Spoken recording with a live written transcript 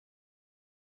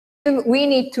we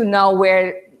need to know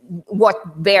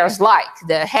what bears like,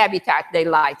 the habitat they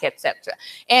like, etc.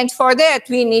 And for that,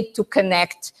 we need to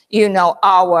connect,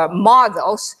 our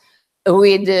models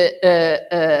with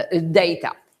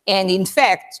data. And in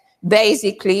fact,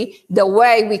 basically, the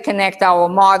way we connect our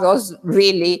models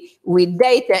really with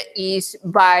data is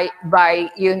by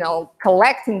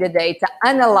collecting the data,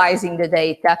 analyzing the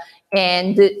data,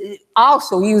 and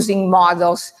also using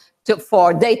models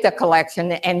for data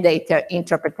collection and data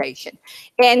interpretation.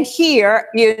 And here,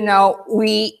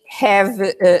 we have,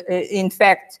 in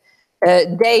fact,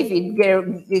 David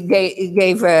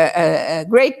gave a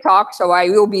great talk, so I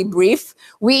will be brief.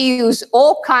 We use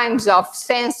all kinds of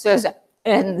sensors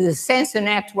and sensor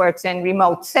networks and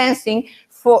remote sensing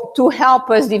to help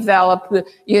us develop,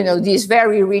 these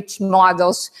very rich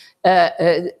models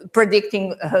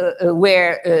predicting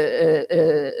where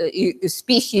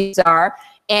species are.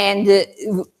 And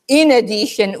in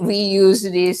addition, we use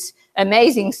this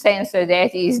amazing sensor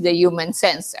that is the human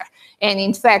sensor. And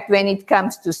in fact, when it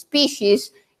comes to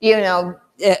species,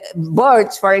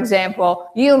 birds, for example,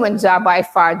 humans are by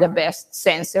far the best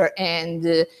sensor,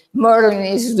 and Merlin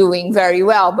is doing very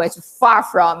well, but far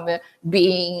from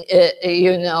being,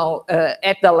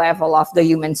 at the level of the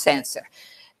human sensor.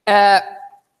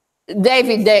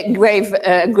 David gave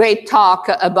a great talk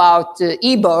about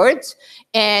eBirds,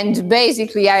 and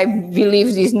basically I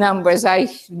believe these numbers, I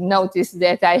noticed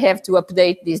that I have to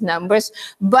update these numbers,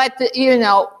 but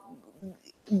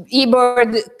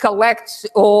eBird collects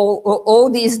all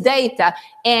this data,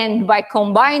 and by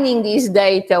combining this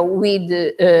data with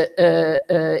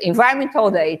environmental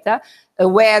data,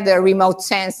 weather, remote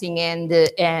sensing, and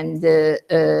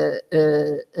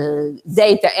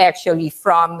data actually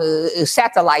from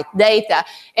satellite data,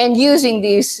 and using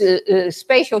these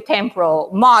spatial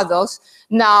temporal models,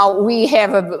 now we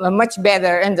have a much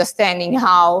better understanding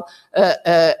how the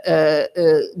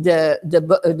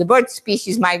bird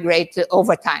species migrate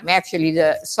over time. Actually,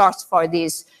 the source for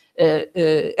this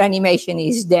animation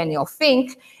is Daniel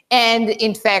Fink. And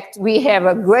in fact, we have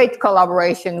a great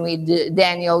collaboration with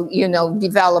Daniel,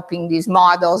 developing these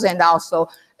models, and also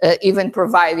even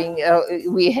providing,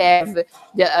 we have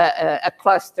a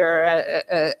cluster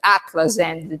atlas,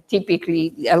 and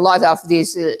typically a lot of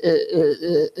these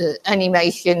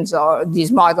animations or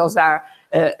these models are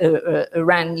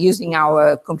run using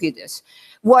our computers.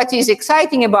 What is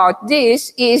exciting about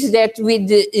this is that with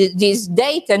this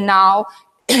data now,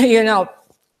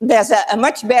 there's a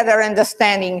much better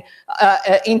understanding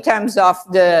in terms of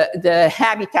the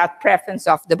habitat preference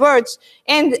of the birds.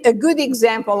 And a good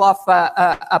example of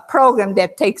a program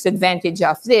that takes advantage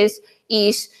of this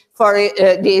is for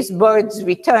these bird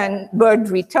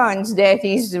returns that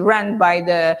is run by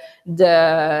the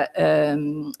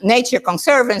Nature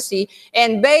Conservancy.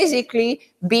 And basically,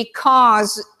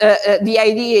 because the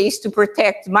idea is to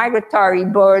protect migratory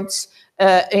birds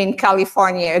in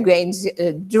California against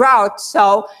drought.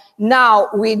 So now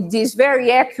with these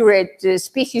very accurate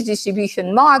species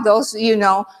distribution models, we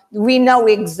know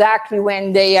exactly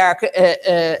when they are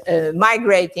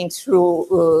migrating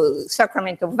through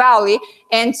Sacramento Valley.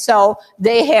 And so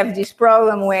they have this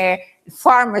program where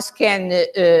farmers can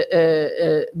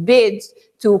bid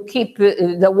to keep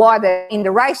the water in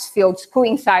the rice fields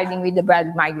coinciding with the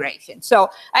bird migration. So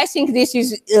I think this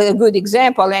is a good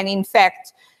example. And in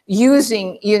fact,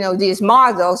 using these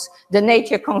models, the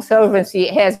Nature Conservancy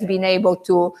has been able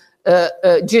to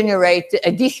generate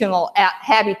additional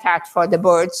habitat for the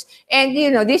birds. And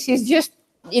this is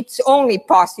it's only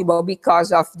possible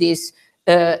because of these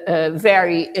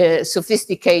very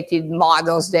sophisticated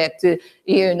models that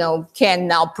can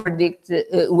now predict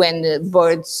when the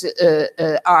birds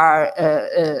are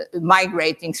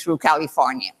migrating through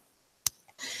California.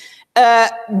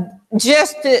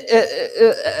 Just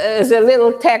as a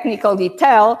little technical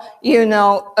detail,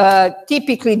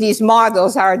 typically these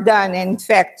models are done, in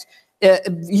fact,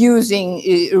 using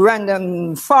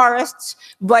random forests,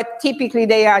 but typically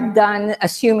they are done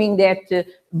assuming that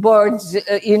birds,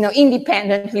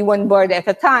 independently, one bird at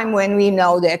a time, when we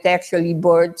know that actually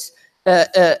birds,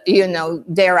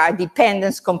 there are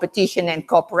dependence, competition, and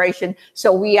cooperation.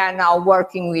 So we are now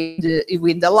working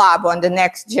with the lab on the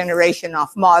next generation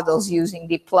of models using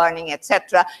deep learning,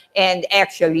 etc., and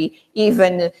actually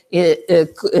even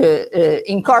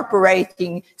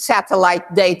incorporating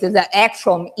satellite data, the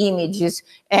actual images,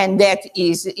 and that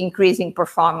is increasing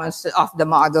performance of the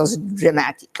models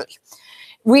dramatically.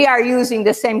 We are using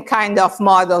the same kind of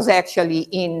models actually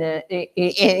in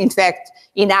fact,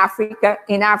 in Africa.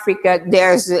 In Africa,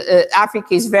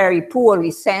 Africa is very poorly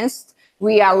sensed.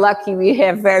 We are lucky we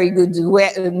have very good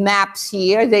maps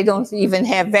here. They don't even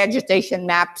have vegetation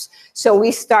maps. So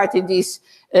we started this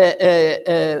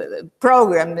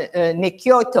program,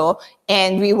 Nekyoto,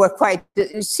 and we were quite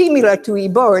similar to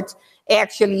eBird.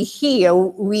 Actually, here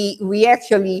we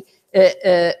actually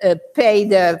pay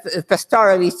the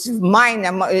pastoralists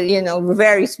minor,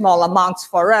 very small amounts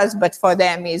for us, but for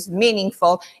them is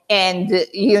meaningful. And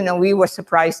we were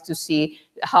surprised to see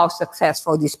how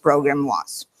successful this program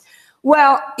was.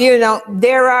 Well,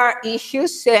 there are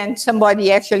issues, and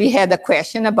somebody actually had a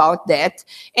question about that.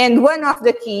 And one of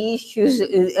the key issues,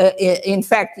 in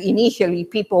fact, initially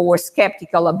people were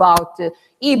skeptical about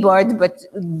eBird, but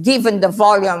given the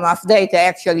volume of data,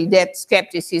 actually that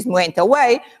skepticism went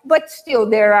away. But still,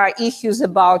 there are issues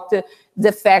about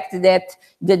the fact that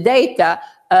the data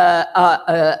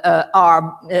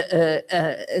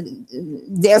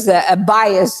there's a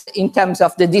bias in terms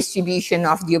of the distribution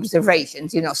of the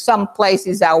observations. Some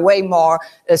places are way more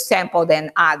sampled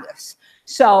than others.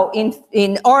 So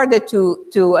in order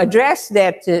to address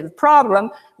that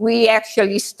problem, we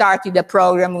actually started a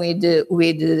program with the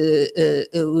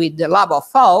Lab of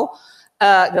O,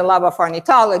 the Lab of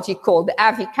Ornithology, called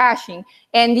AVI caching.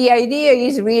 And the idea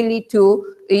is really to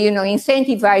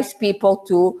incentivize people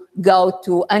to go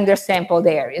to undersampled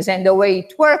areas. And the way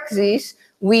it works is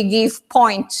we give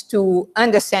points to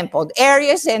undersampled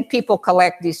areas, and people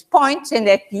collect these points, and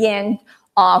at the end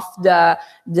of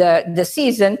the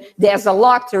season, there's a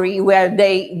lottery where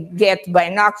they get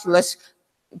binoculars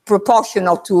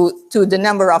proportional to the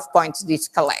number of points they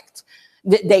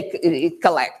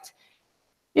collect.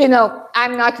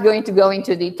 I'm not going to go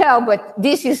into detail, but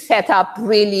this is set up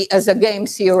really as a game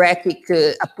theoretic,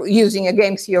 using a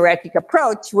game theoretic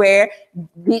approach, where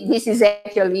this is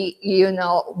actually,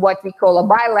 what we call a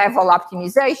bi-level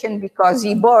optimization, because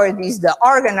eBird is the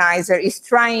organizer, is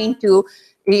trying to,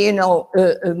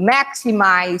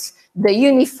 maximize the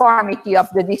uniformity of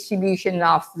the distribution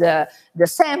of the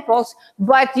samples,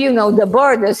 but the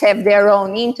birders have their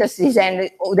own interests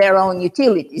and their own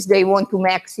utilities. They want to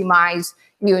maximize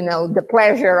the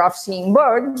pleasure of seeing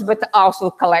birds, but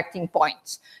also collecting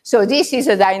points. So this is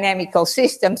a dynamical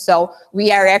system. So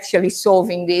we are actually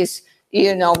solving this,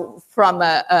 from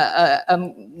a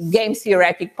game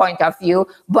theoretic point of view,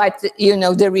 but,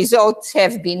 the results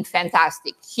have been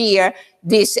fantastic. Here,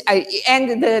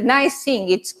 and the nice thing,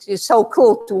 it's so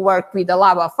cool to work with the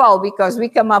Lab of O, because we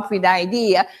come up with the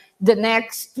idea, the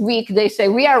next week they say,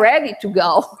 we are ready to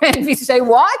go. And we say,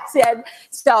 what? And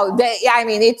so,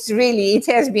 it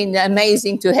has been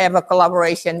amazing to have a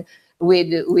collaboration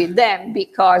with them,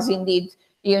 because indeed,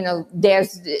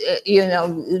 there's,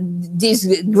 this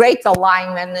great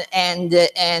alignment and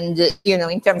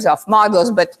in terms of models.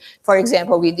 But for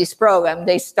example, with this program,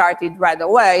 they started right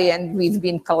away, and we've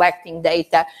been collecting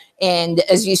data. And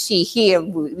as you see here,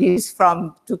 this is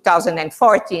from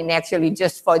 2014, actually,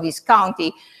 just for this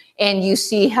county. And you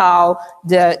see how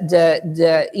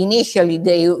initially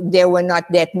there were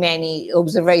not that many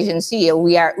observations here.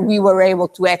 We were able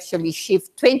to actually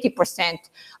shift 20%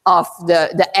 of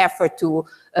the effort to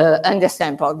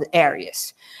undersampled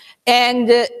areas. And,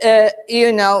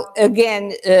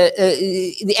 again,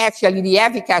 actually the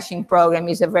AVI caching program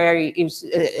is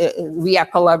we are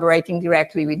collaborating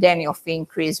directly with Daniel Finn,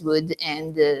 Chris Wood,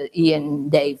 and Ian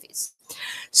Davis.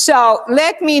 So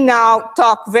let me now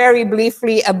talk very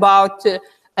briefly about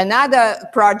another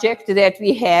project that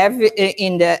we have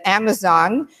in the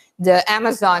Amazon, the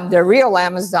real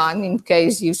Amazon, in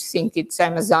case you think it's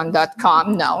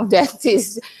Amazon.com. No, that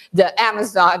is the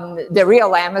Amazon, the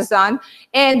real Amazon.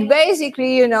 And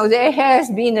basically, there has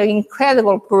been an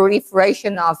incredible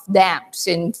proliferation of dams.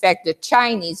 In fact, the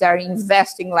Chinese are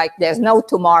investing like there's no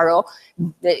tomorrow.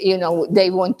 They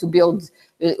want to build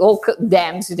all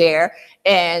dams there,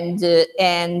 and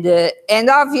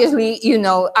obviously,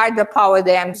 hydropower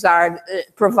dams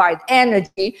provide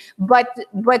energy, but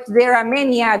there are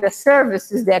many other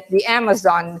services that the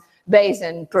Amazon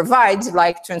basin provides,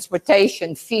 like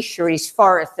transportation, fisheries,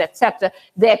 forests, etc.,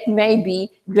 that may be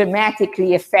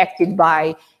dramatically affected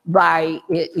by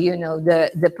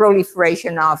the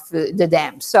proliferation of the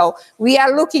dams. So we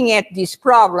are looking at this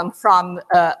problem from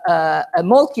a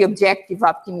multi-objective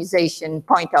optimization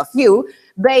point of view.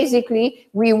 Basically,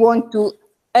 we want to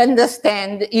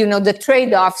understand, the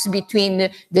trade-offs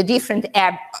between the different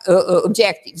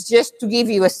objectives. Just to give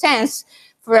you a sense,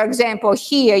 for example,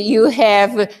 here you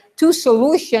have two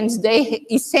solutions. They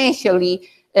essentially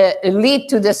lead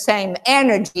to the same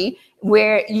energy,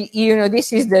 where,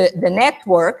 this is the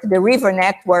network, the river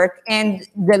network, and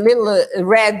the little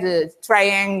red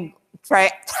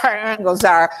triangles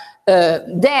are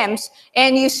dams,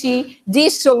 and you see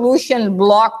this solution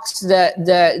blocks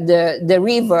the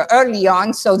river early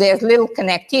on, so there's little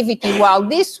connectivity, while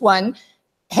this one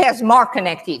has more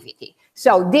connectivity.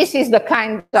 So this is the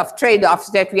kind of trade-offs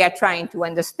that we are trying to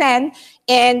understand.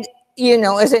 And, you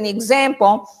know, as an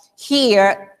example,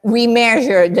 here we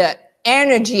measure the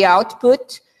energy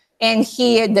output, and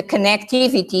here the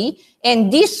connectivity.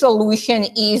 And this solution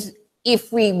is,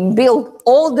 if we build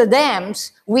all the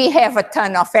dams, we have a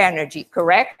ton of energy,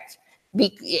 correct?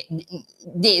 But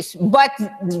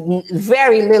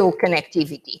very little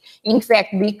connectivity. In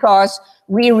fact, because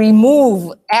we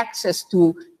remove access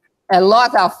to a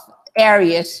lot of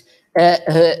areas,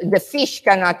 the fish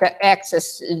cannot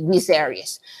access these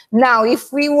areas. Now,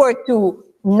 if we were to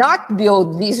not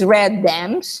build these red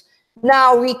dams,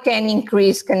 now we can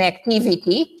increase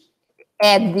connectivity,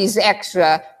 add these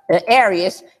extra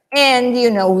areas, and, you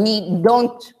know, we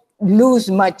don't lose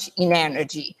much in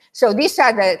energy. So these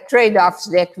are the trade-offs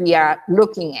that we are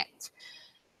looking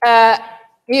at.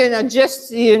 You know,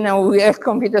 just, you know, we are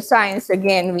computer science,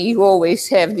 again, we always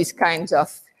have these kinds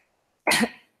of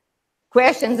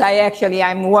questions.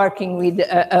 I'm working with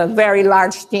a very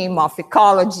large team of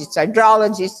ecologists,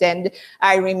 hydrologists, and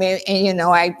I remember, you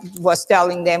know, I was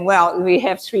telling them, well, we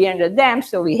have 300 dams,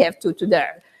 so we have 2 to the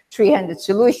 300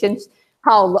 solutions.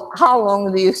 How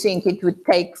long do you think it would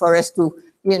take for us to,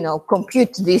 you know,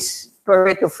 compute this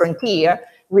Pareto frontier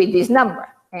with this number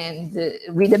and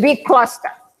with a big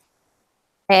cluster?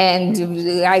 And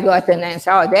I got an answer,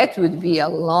 oh, that would be a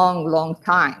long, long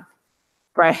time.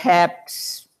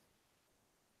 Perhaps,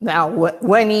 now,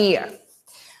 1 year.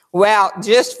 Well,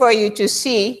 just for you to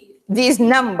see, this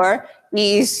number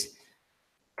is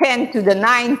 10 to the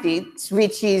 90th,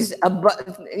 which is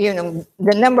above, you know,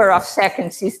 the number of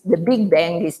seconds is, the Big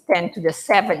Bang is 10 to the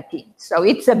 17th. So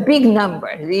it's a big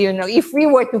number. You know, if we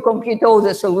were to compute all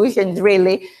the solutions,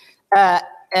 really,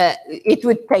 it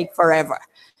would take forever,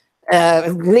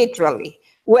 literally.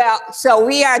 Well, so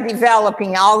we are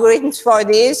developing algorithms for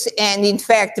this, and in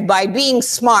fact, by being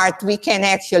smart, we can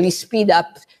actually speed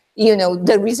up, you know,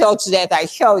 the results that I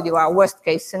showed you, our worst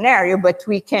case scenario, but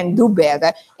we can do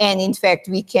better. And in fact,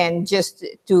 we can, just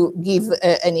to give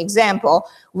an example,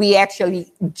 we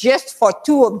actually, just for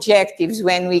 2 objectives,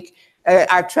 when we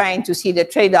are trying to see the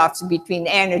trade-offs between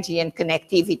energy and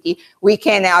connectivity, we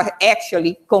can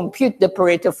actually compute the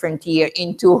Pareto frontier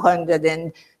in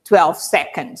 212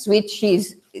 seconds, which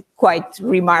is quite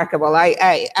remarkable.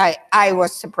 I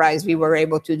was surprised we were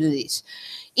able to do this.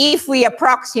 If we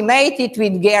approximate it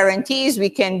with guarantees, we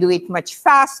can do it much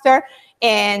faster.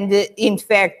 And in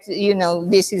fact, you know,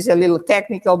 this is a little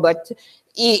technical, but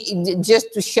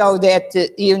just to show that,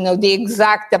 you know, the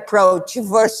exact approach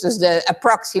versus the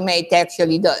approximate,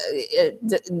 actually,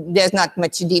 there's not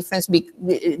much difference.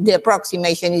 The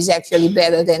approximation is actually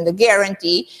better than the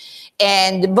guarantee.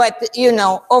 But, you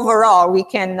know, overall, we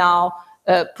can now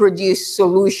produce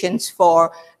solutions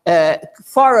for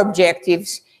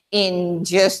objectives in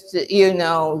just, you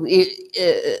know,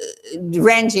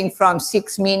 ranging from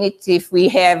 6 minutes if we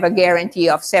have a guarantee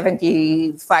of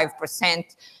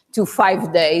 75% to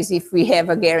 5 days if we have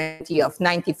a guarantee of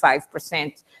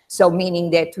 95%. So meaning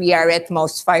that we are at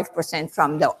most 5%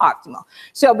 from the optimal.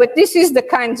 So, but this is the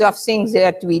kinds of things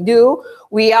that we do.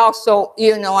 We also,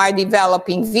 you know, are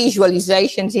developing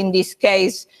visualizations. In this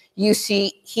case, you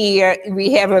see here,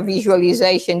 we have a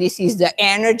visualization. This is the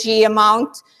energy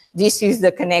amount. This is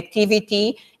the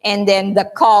connectivity, and then the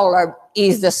color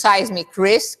is the seismic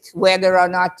risk, whether or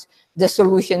not the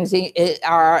solutions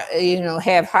are, you know,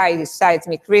 have high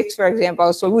seismic risks. For example,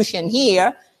 a solution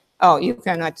here, oh, you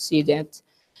cannot see that.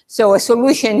 So a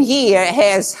solution here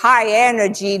has high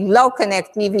energy, low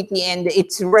connectivity, and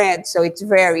it's red, so it's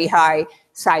very high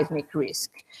seismic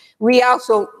risk. We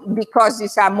also, because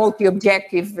these are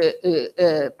multi-objective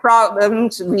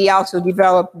problems, we also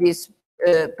developed this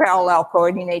parallel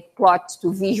coordinate plots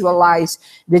to visualize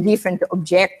the different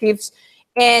objectives,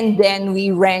 and then we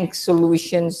rank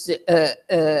solutions,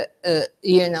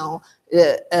 you know,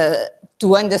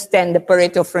 to understand the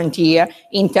Pareto frontier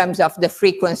in terms of the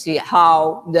frequency,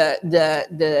 how the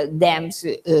dams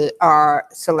are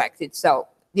selected. So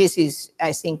this is,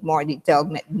 I think, more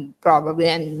detailed probably,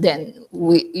 and then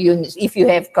if you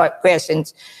have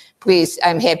questions, please,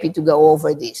 I'm happy to go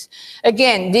over this.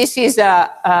 Again, this is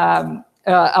a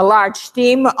large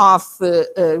team of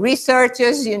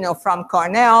researchers, you know, from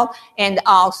Cornell, and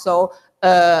also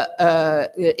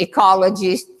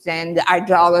ecologists and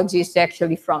hydrologists,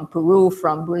 actually from Peru,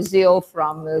 from Brazil,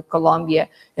 from Colombia,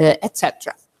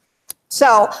 etc.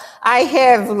 So I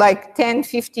have like 10,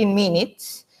 15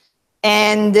 minutes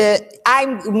And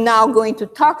I'm now going to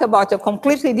talk about a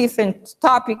completely different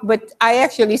topic, but I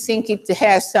actually think it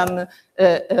has some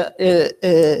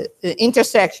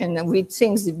intersection with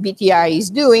things that BTI is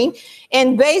doing.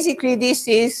 And basically this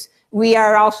is, we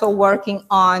are also working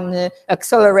on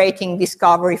accelerating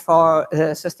discovery for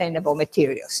sustainable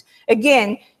materials.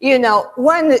 Again, you know,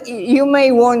 you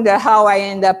may wonder how I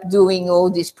end up doing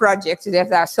all these projects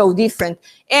that are so different.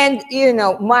 And, you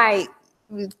know, my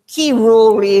key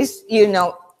rule is, you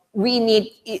know,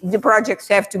 the projects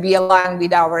have to be aligned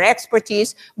with our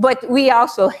expertise, but we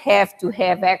also have to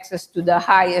have access to the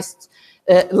highest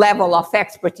level of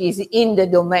expertise in the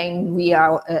domain we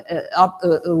are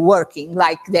working.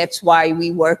 Like, that's why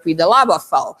we work with the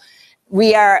Labafo.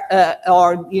 We are,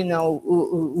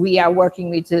 we are working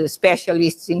with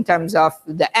specialists in terms of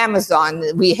the Amazon.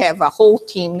 We have a whole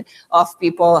team of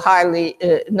people highly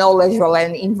knowledgeable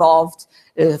and involved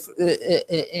and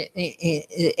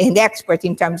expert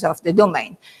in terms of the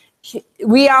domain.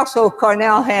 We also,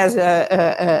 Cornell has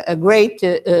a great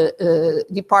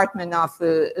department of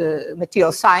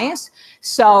material science.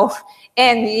 So,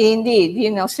 and indeed,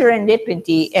 you know,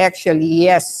 serendipity, actually,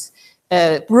 yes,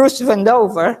 Bruce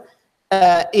Vandover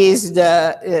is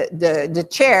the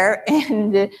chair,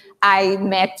 and I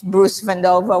met Bruce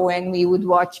Vandover when we would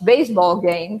watch baseball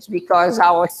games because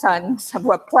our sons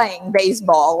were playing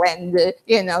baseball, and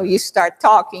you know, you start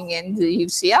talking and you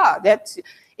see, oh, that's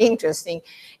interesting.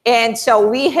 And so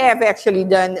we have actually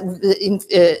done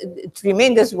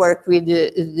tremendous work with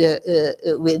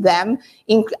them.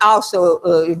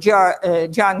 Also,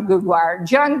 John Gugwar.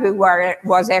 John Gugwar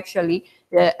was actually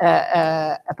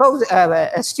a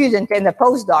student and a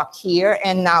postdoc here,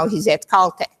 and now he's at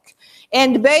Caltech.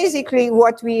 And basically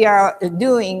what we are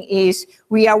doing is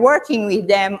we are working with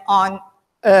them on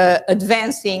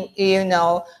advancing, you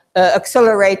know,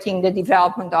 accelerating the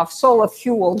development of solar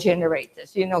fuel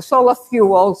generators. You know, solar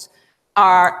fuels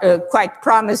are quite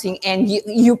promising, and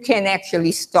you can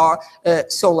actually store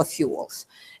solar fuels.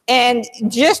 And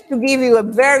just to give you a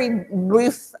very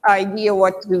brief idea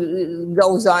what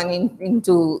goes on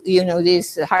into, you know,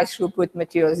 this high throughput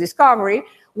materials discovery,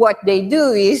 what they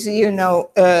do is, you know,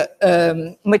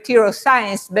 material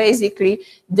science, basically,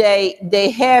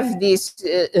 they have this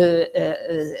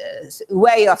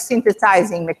way of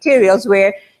synthesizing materials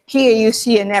where here you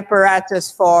see an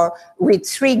apparatus with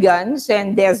 3 guns,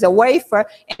 and there's a wafer,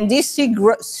 and these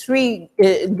 3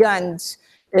 guns,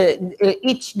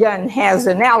 each gun has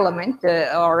an element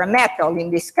or a metal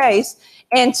in this case,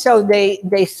 and so they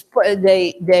sputter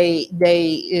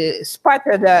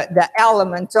the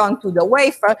elements onto the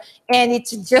wafer, and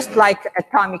it's just like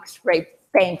atomic spray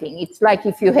painting. It's like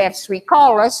if you have 3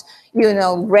 colors, you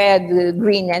know, red,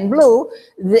 green, and blue,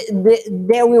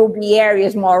 there will be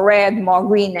areas more red, more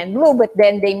green, and blue, but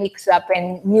then they mix up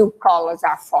and new colors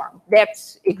are formed.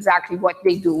 That's exactly what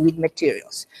they do with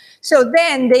materials. So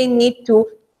then they need to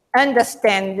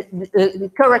understand,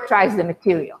 characterize the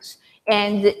materials.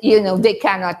 And, you know, they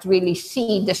cannot really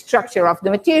see the structure of the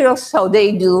materials, so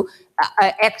they do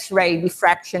X-ray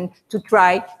diffraction to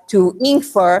try to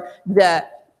infer the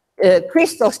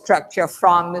crystal structure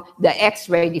from the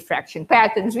X-ray diffraction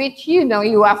patterns, which, you know,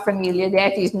 you are familiar,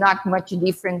 that is not much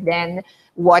different than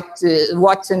what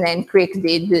Watson and Crick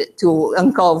did to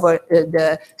uncover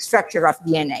the structure of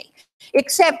DNA.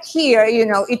 Except here, you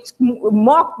know, it's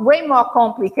way more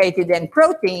complicated than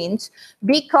proteins,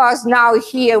 because now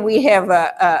here we have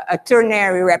a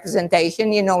ternary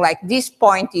representation, you know, like this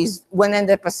point is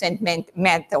 100%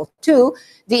 metal 2,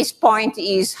 this point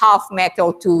is half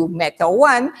metal 2, metal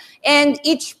 1, and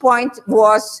each point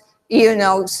was, you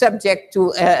know, subject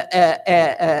to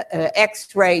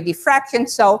X-ray diffraction.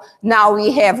 So now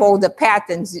we have all the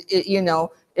patterns, you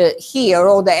know, here,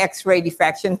 all the X-ray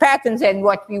diffraction patterns, and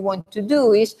what we want to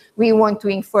do is we want to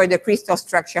infer the crystal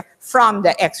structure from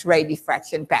the X-ray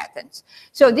diffraction patterns.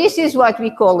 So this is what we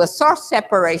call a source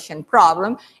separation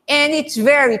problem, and it's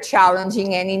very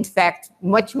challenging, and in fact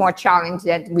much more challenging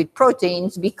than with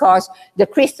proteins, because the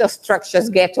crystal structures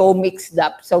get all mixed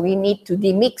up, so we need to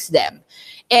demix them.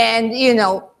 And, you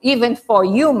know, even for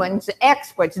humans,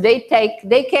 experts, they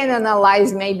can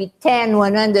analyze maybe 10,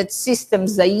 100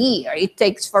 systems a year. It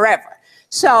takes forever.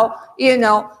 So, you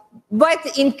know,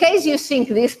 but in case you think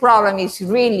this problem is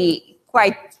really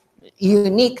quite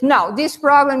unique, no, this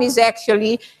problem is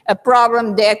actually a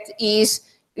problem that is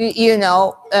you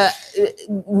know,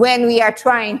 when we are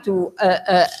trying to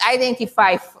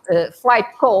identify flight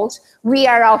calls, we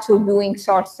are also doing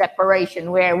source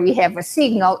separation, where we have a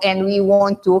signal and we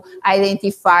want to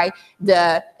identify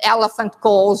the elephant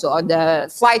calls or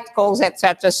the flight calls,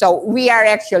 etc. So we are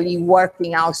actually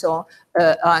working also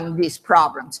on these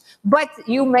problems. But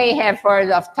you may have heard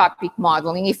of topic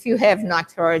modeling. If you have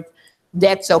not heard,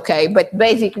 that's okay. But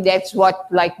basically that's what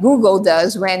like Google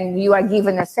does when you are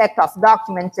given a set of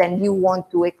documents and you want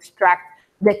to extract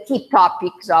the key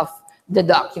topics of the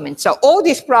document. So all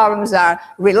these problems are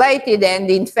related, and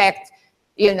in fact,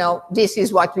 you know, this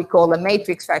is what we call a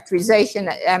matrix factorization.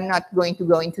 I'm not going to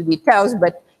go into details,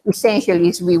 but essentially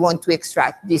is we want to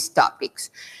extract these topics.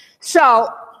 So,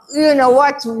 you know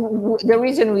what, the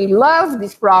reason we love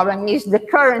this problem is the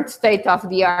current state of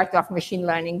the art of machine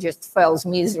learning just fails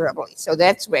miserably. So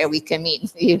that's where we come in.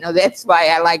 You know, that's why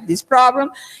I like this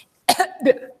problem.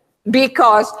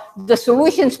 Because the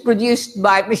solutions produced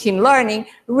by machine learning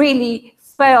really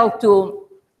fail to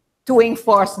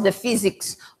enforce the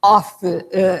physics of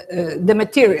the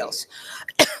materials.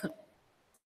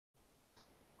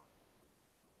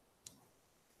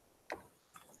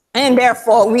 And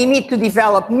therefore, we need to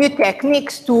develop new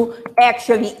techniques to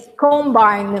actually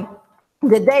combine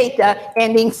the data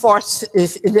and enforce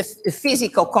the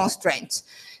physical constraints.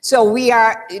 So we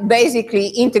are basically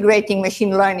integrating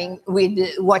machine learning with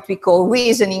what we call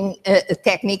reasoning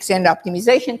techniques and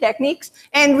optimization techniques.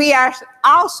 And we are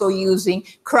also using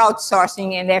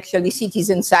crowdsourcing and actually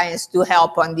citizen science to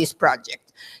help on this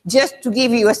project. Just to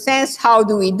give you a sense, how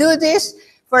do we do this?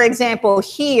 For example,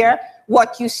 here,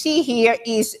 what you see here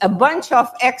is a bunch of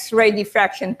X-ray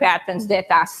diffraction patterns that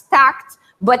are stacked,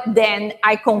 but then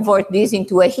I convert this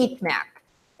into a heat map.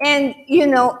 And, you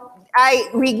know,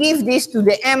 we give this to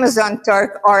the Amazon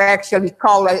Turk, or actually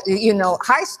call it, you know,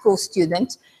 high school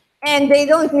students, and they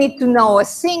don't need to know a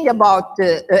thing about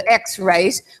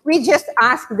X-rays. We just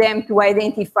ask them to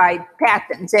identify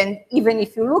patterns. And even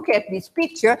if you look at this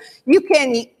picture, you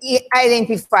can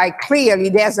identify clearly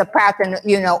there's a pattern,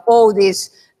 you know, all these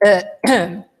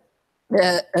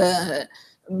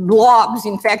blobs.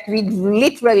 In fact, we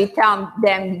literally tell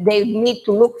them they need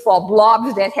to look for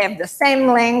blobs that have the same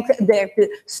length, that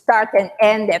start and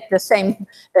end at the same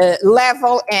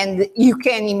level, and you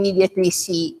can immediately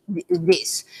see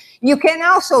this. You can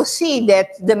also see that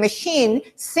the machine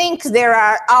thinks there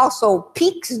are also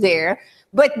peaks there,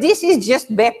 but this is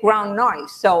just background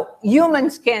noise. So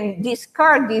humans can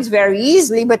discard this very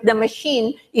easily, but the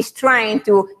machine is trying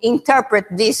to interpret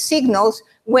these signals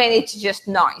when it's just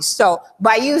noise. So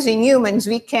by using humans,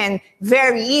 we can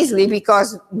very easily,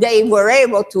 because they were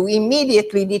able to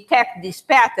immediately detect this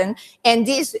pattern, and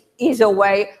this is a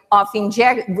way of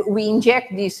we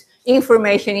inject this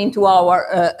information into our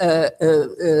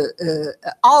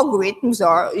algorithms,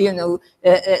 or, you know,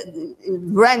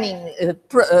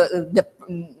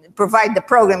 provide the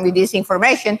program with this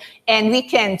information, and we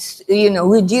can, you know,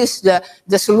 reduce the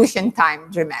solution time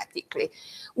dramatically.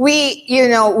 We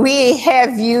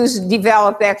have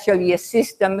developed actually a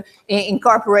system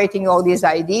incorporating all these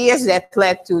ideas that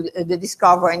led to the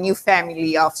discovery of a new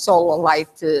family of solar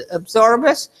light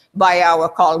absorbers by our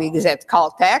colleagues at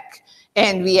Caltech.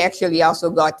 And we actually also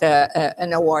got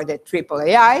an award at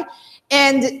AAAI.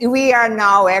 And we are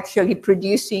now actually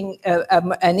producing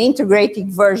an integrated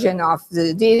version of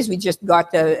this. We just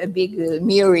got a big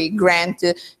MURI grant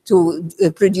to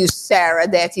produce Sarah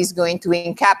that is going to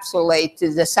encapsulate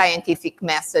the scientific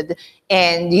method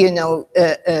and, you know,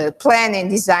 plan and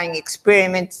design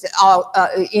experiments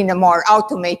in a more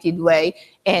automated way,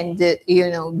 and, you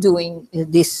know, doing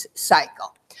this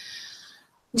cycle.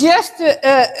 Just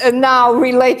now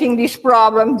relating this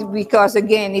problem, because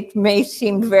again, it may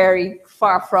seem very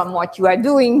far from what you are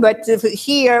doing, but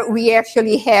here we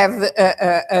actually have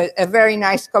a very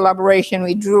nice collaboration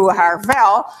with Drew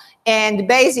Harvell. And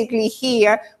basically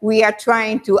here we are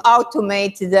trying to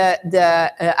automate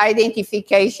the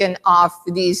identification of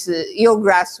this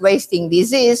eelgrass wasting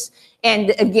disease.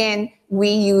 And again, we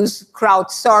use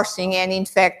crowdsourcing, and in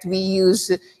fact, we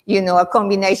use, you know, a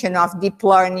combination of deep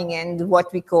learning and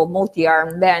what we call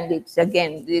multi-arm bandits.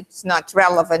 Again, it's not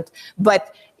relevant,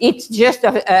 but it's just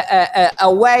a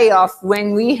way of,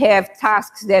 when we have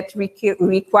tasks that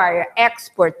require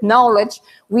expert knowledge,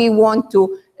 we want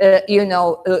to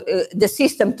the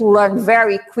system to learn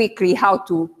very quickly how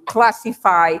to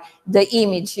classify the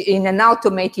image in an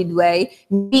automated way,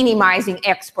 minimizing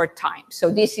export time. So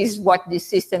this is what this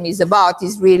system is about,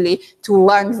 is really to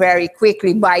learn very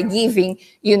quickly by giving,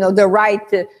 the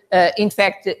right, in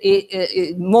fact,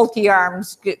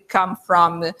 multi-arms come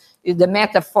from, the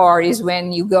metaphor is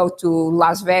when you go to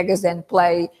Las Vegas and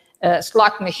play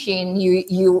slot machine,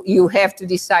 you have to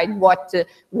decide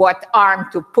what arm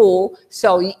to pull.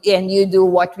 So, and you do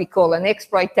what we call an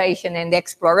exploitation and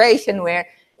exploration, where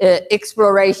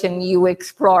exploration, you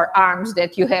explore arms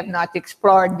that you have not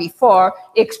explored before.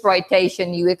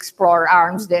 Exploitation, you explore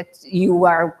arms that you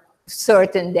are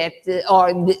certain that,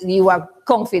 or you are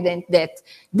confident that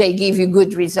they give you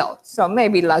good results. So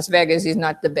maybe Las Vegas is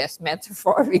not the best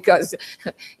metaphor, because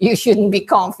you shouldn't be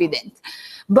confident.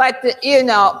 But,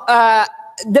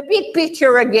 the big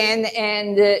picture again,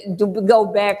 and to go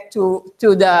back to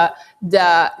the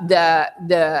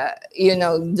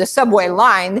subway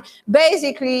line,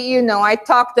 basically, I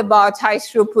talked about high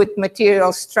throughput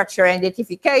material structure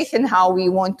identification, how we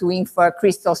want to infer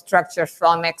crystal structures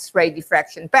from X-ray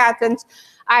diffraction patterns.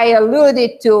 I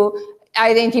alluded to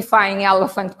identifying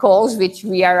elephant calls, which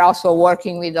we are also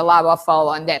working with the lava flow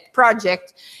on that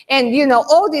project. And,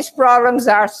 all these problems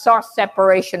are source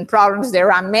separation problems.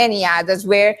 There are many others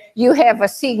where you have a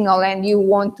signal and you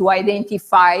want to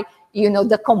identify,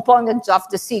 the components of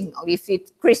the signal, if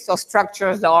it's crystal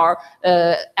structures or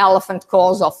elephant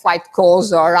calls or flight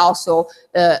calls, or also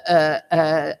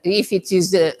if it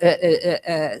is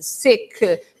a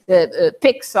sick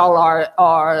pixel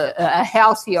or a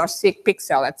healthy or sick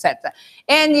pixel, etc.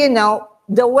 And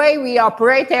the way we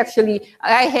operate, actually,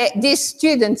 these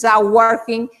students are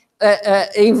working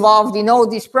involved in all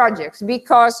these projects,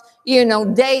 because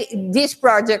these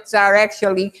projects are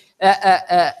actually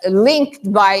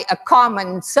linked by a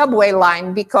common subway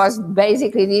line, because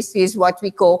basically this is what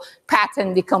we call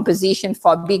pattern decomposition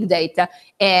for big data,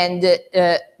 and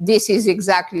this is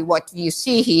exactly what you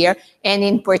see here. And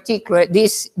in particular,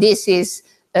 this is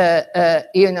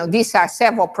these are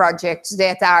several projects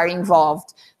that are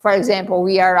involved. For example,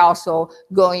 we are also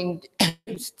going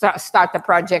to start a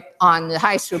project on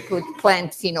high throughput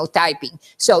plant phenotyping.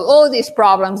 So all these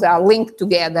problems are linked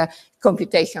together,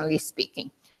 computationally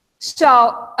speaking. So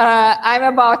I'm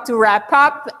about to wrap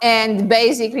up, and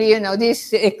basically,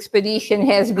 this expedition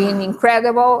has been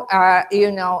incredible.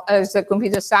 As a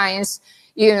computer science,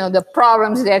 the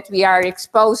problems that we are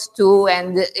exposed to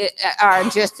and are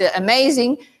just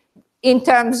amazing in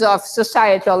terms of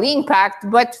societal impact.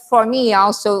 But for me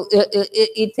also,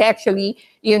 it actually,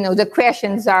 the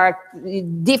questions are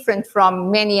different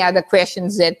from many other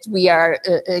questions that we are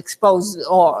exposed,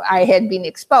 or I had been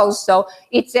exposed. So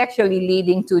it's actually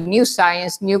leading to new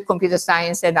science, new computer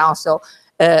science, and also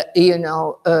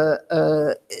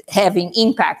having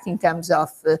impact in terms of,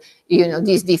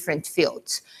 these different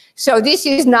fields. So this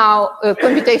is now,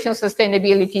 computational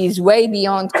sustainability is way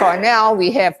beyond Cornell. We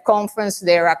have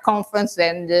there are conferences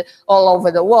and all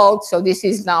over the world. So this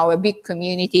is now a big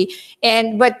community.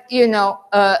 But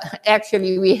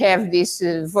actually we have this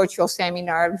virtual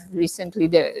seminar recently.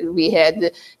 We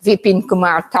had Vipin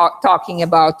Kumar talking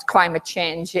about climate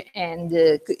change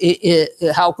and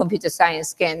how computer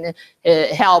science can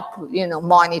help,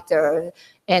 monitor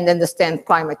and understand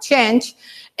climate change.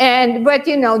 But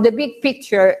the big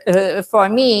picture for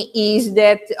me is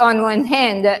that on one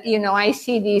hand, I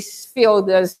see this field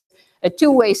as a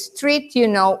two-way street.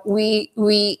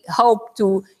 We hope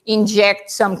to inject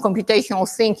some computational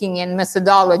thinking and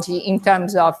methodology in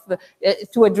terms of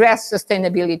to address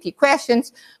sustainability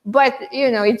questions. But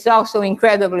it's also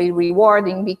incredibly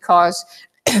rewarding, because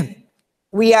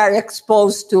we are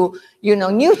exposed to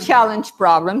new challenge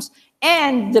problems.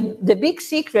 And the big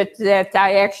secret that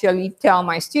I actually tell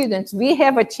my students, we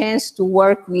have a chance to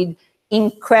work with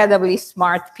incredibly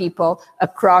smart people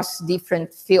across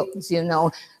different fields,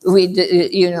 with,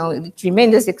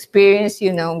 tremendous experience,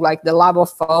 like the lab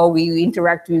of flow, we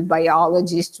interact with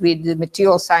biologists, with the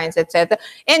material science, etc.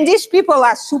 And these people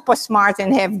are super smart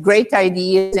and have great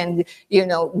ideas and,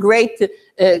 great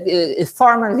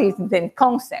formalisms and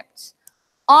concepts.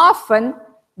 Often,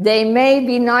 they may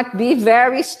not be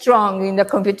very strong in the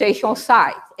computational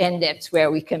side, and that's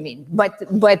where we come in. But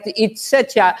it's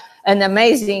such an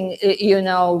amazing,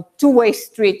 two-way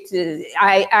street.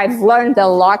 I've learned a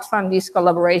lot from these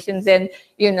collaborations, and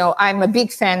I'm a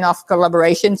big fan of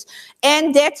collaborations,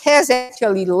 and that has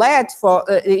actually led for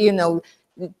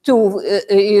to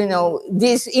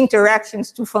these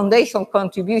interactions, to foundational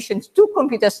contributions to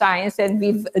computer science, and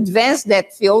we've advanced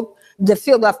that field the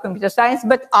field of computer science,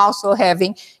 but also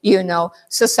having, you know,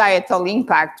 societal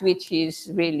impact, which is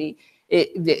really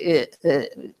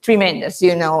tremendous.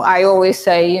 You know, I always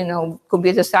say, you know,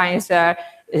 computer science are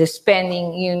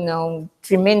spending, you know,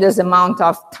 tremendous amount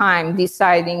of time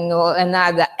deciding, you know,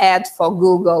 another ad for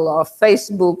Google or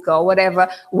Facebook or whatever.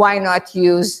 Why not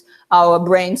use our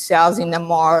brain cells in a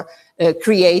more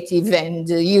creative and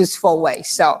useful way?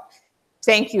 So,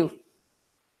 thank you.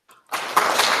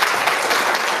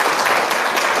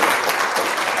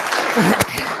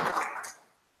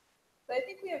 So I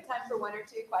think we have time for 1 or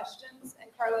 2 questions. And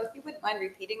Carla, if you wouldn't mind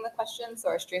repeating the question so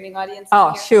our streaming audience can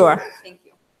Oh, hear. sure. Thank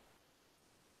you.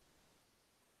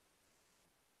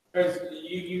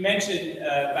 You mentioned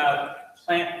about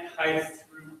plant high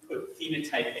throughput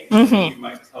phenotyping. Mm-hmm. You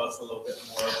might tell us a little bit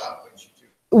more about what you do.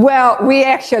 Well, we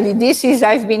actually,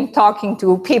 I've been talking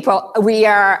to people. We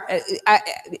are,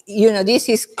 you know, this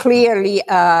is clearly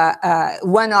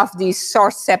one of these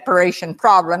source separation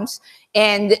problems.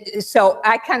 And so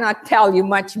I cannot tell you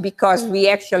much because we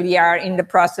actually are in the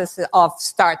process of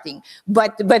starting.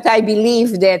 But I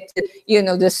believe that, you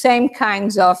know, the same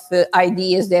kinds of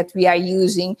ideas that we are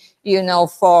using, you know,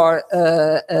 for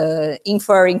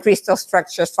inferring crystal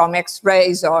structures from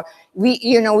X-rays, or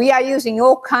we are using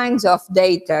all kinds of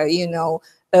data, you know,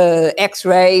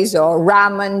 X-rays or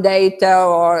Raman data,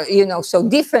 or, you know, so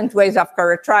different ways of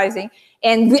characterizing.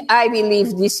 And I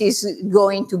believe this is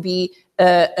going to be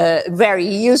very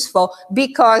useful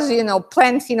because, you know,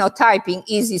 plant phenotyping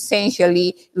is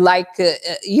essentially like,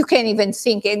 you can even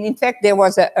think, and in fact, there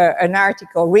was an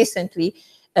article recently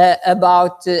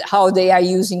about how they are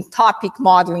using topic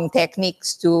modeling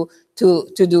techniques to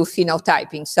do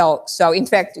phenotyping. So in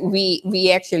fact,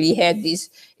 we actually had this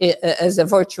as a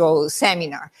virtual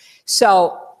seminar.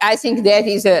 So I think that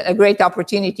is a great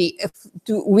opportunity.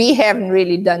 We haven't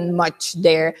really done much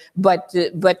there, but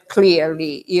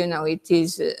clearly, you know, it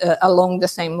is along the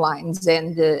same lines,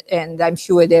 and I'm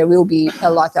sure there will be a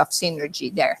lot of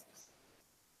synergy there.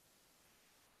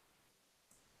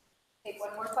 Take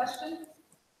one more question.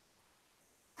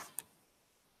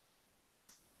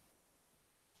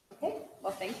 Okay,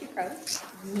 well, thank you, Carla.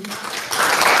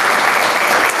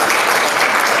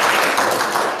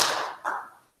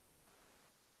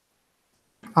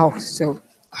 Oh, so,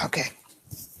 okay.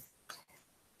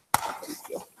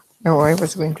 Oh, I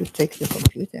was going to take the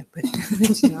computer, but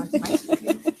it's not my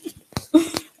computer.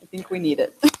 I think we need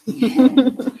it.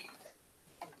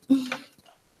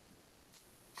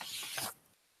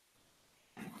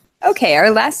 Okay,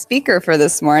 our last speaker for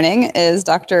this morning is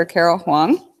Dr. Carol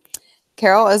Huang.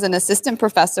 Carol is an assistant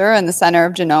professor in the Center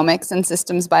of Genomics and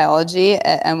Systems Biology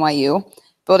at NYU,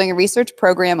 building a research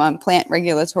program on plant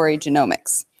regulatory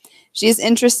genomics. She is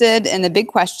interested in the big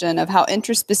question of how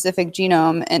interspecific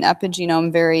genome and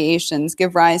epigenome variations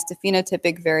give rise to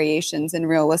phenotypic variations in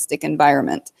realistic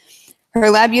environment. Her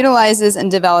lab utilizes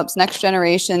and develops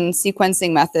next-generation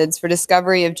sequencing methods for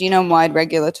discovery of genome-wide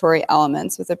regulatory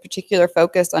elements, with a particular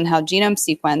focus on how genome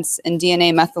sequence and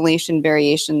DNA methylation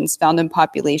variations found in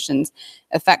populations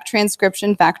affect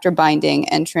transcription factor binding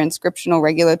and transcriptional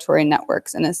regulatory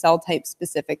networks in a cell-type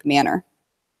specific manner.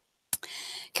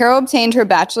 Carol obtained her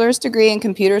bachelor's degree in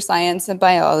computer science and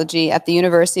biology at the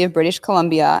University of British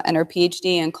Columbia and her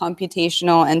PhD in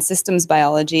computational and systems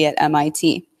biology at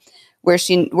MIT, where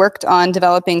she worked on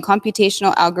developing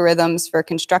computational algorithms for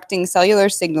constructing cellular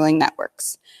signaling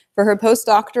networks. For her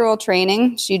postdoctoral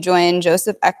training, she joined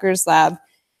Joseph Ecker's lab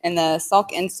in the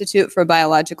Salk Institute for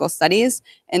Biological Studies,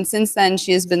 and since then,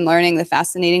 she has been learning the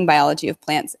fascinating biology of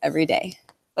plants every day.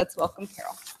 Let's welcome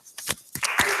Carol.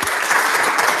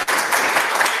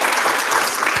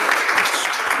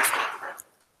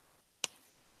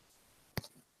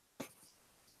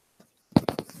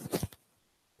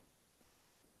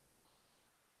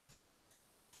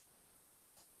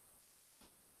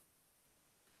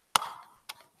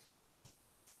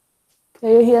 Can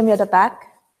you hear me at the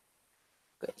back?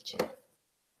 Great.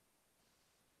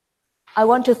 I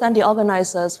want to thank the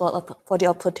organizers for the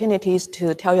opportunities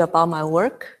to tell you about my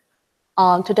work.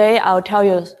 Today, I'll tell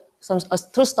you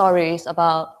two stories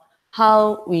about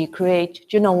how we create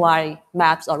genome-wide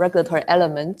maps of regulatory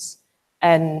elements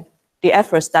and the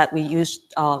efforts that we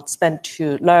spend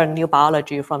to learn new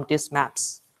biology from these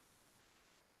maps.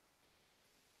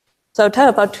 So I'll tell you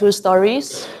about two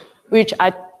stories, which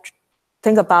I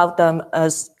think about them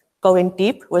as going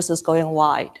deep versus going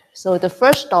wide. So the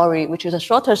first story, which is a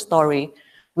shorter story,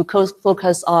 we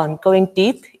focus on going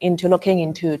deep into looking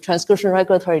into transcription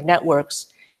regulatory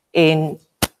networks in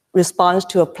response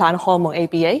to a plant hormone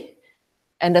ABA.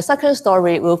 And the second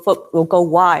story will go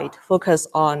wide, focus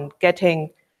on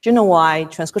getting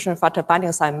genome-wide transcription factor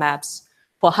binding site maps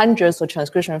for hundreds of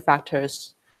transcription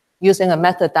factors using a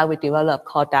method that we developed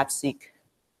called DAP-seq.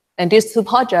 And these two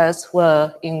projects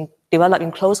were developed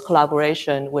in close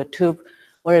collaboration with two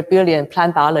very brilliant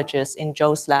plant biologists in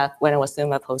Joe's lab when I was doing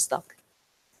my postdoc.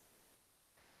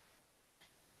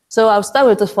 So I'll start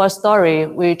with the first story,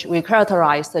 which we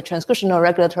characterize the transcriptional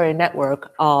regulatory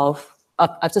network of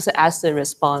abscisic acid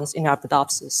response in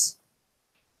Arabidopsis.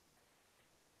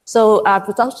 So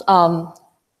ABA,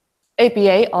 or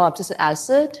abscisic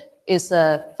acid, is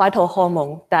a vital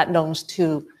hormone that knows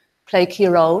to play key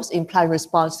roles in plant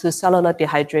response to cellular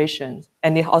dehydration,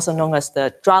 and it's also known as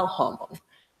the drought hormone.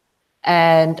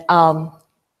 And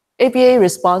ABA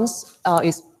response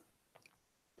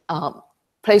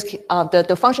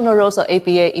the functional roles of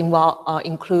ABA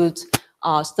include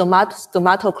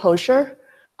stomatal closure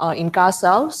in GAR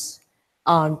cells,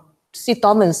 seed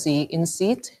dormancy in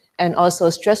seed, and also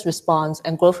stress response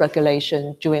and growth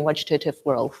regulation during vegetative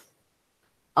growth.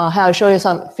 Here I'll show you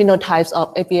some phenotypes of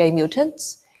ABA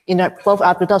mutants in both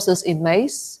Arabidopsis in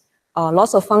maize,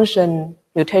 loss of function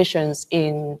mutations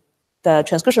in the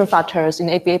transcription factors in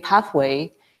ABA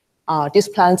pathway. These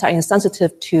plants are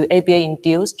insensitive to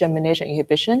ABA-induced germination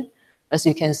inhibition, as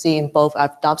you can see in both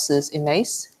Arabidopsis in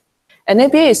maize. And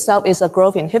ABA itself is a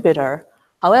growth inhibitor.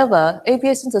 However,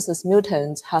 ABA synthesis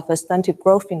mutants have a stunted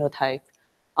growth phenotype,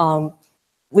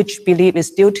 which we believe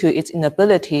is due to its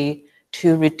inability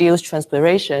to reduce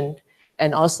transpiration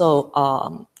and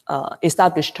also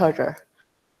establish turgor.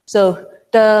 So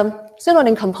the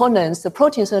signaling components, the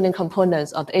protein signaling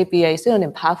components of the ABA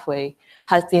signaling pathway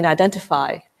has been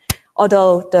identified,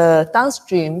 although the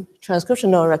downstream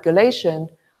transcriptional regulation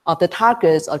of the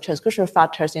targets of transcription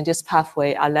factors in this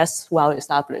pathway are less well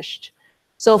established.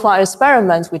 So for our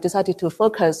experiments, we decided to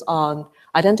focus on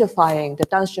identifying the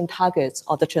downstream targets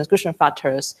of the transcription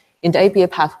factors in the ABA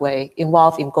pathway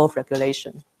involved in growth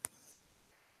regulation.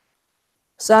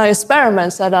 So our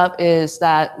experiment setup is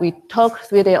that we took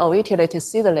 3-day-old ethylated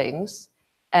seedlings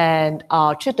and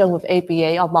treat them with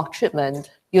ABA or mock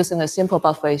treatment using a simple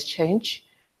buffer exchange.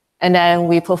 And then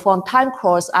we perform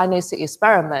time-course RNA-seq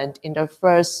experiment in the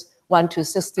first 1 to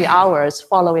 60 hours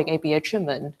following ABA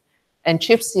treatment, and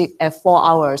ChIP-seq at 4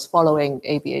 hours following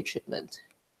ABA treatment.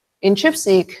 In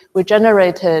ChIP-seq, we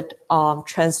generated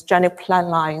transgenic plant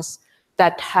lines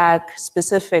that tag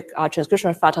specific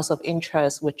transcription factors of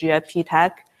interest with GIP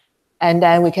tag. And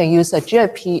then we can use a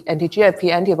anti-GIP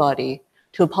antibody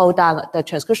to pull down the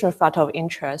transcription factor of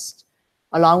interest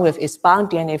along with its bound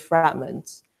DNA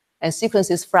fragments. And sequence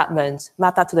these fragments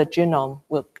mapped out to the genome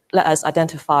will let us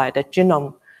identify the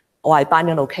genome-wide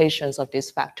binding locations of these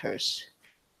factors.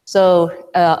 So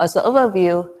as an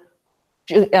overview,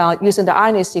 using the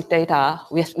RNA-seq data,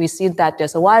 we see that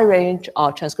there's a wide range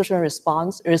of transcription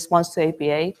response to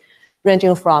ABA,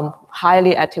 ranging from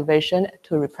highly activation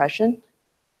to repression.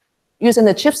 Using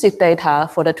the ChIP-seq data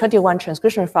for the 21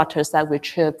 transcription factors that we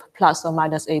ChIP plus or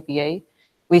minus ABA,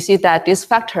 we see that these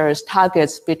factors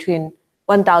targets between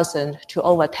 1,000 to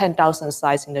over 10,000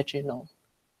 sites in the genome.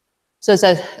 So it's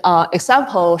an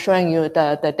example showing you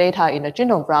the data in the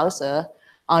genome browser.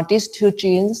 These two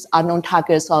genes are known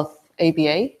targets of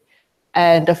ABA.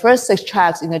 And the first 6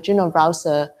 tracks in the genome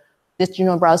browser, this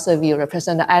genome browser view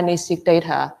represent the RNA-seq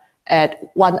data at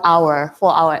 1 hour,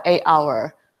 4 hour, 8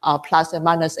 hour, plus and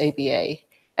minus ABA.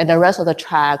 And the rest of the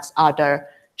tracks are the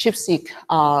ChIP-seq,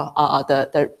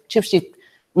 the ChIP-seq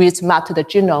reads mapped to the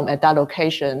genome at that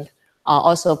location,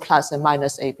 also plus and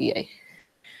minus ABA.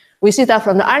 We see that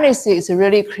from the RNA-seq, it's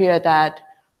really clear that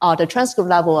the transcript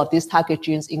level of these target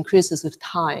genes increases with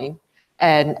time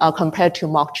and compared to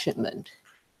mock treatment.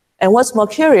 And what's more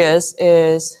curious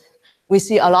is we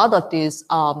see a lot of these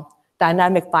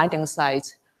dynamic binding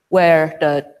sites where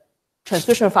the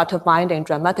transcription factor binding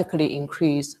dramatically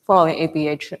increased following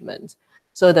ABA treatment.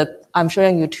 So I'm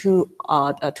showing you two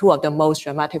of the most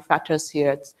dramatic factors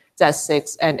here,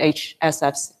 Z6 and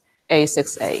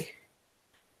HSFA6A.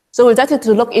 So we decided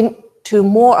to look into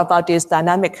more about this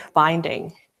dynamic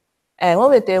binding. And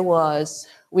what we did was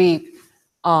we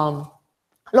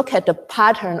look at the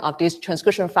pattern of this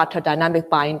transcription factor dynamic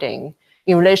binding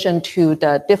in relation to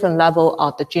the different level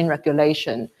of the gene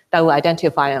regulation that we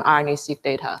identify in RNA-seq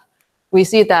data. We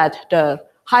see that the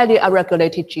highly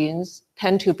upregulated genes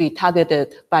tend to be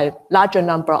targeted by larger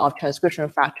number of transcription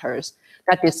factors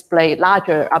that display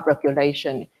larger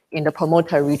upregulation in the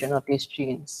promoter region of these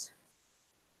genes.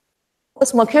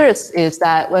 What's more curious is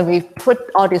that when we put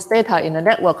all this data in a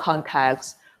network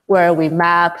context, where we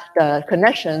map the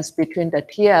connections between the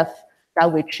TF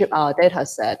that we chip our data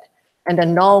set and the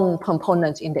known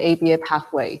components in the ABA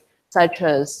pathway, such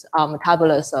as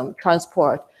metabolism,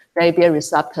 transport, the ABA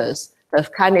receptors, the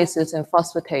kinases and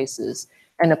phosphatases,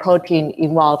 and the protein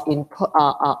involved in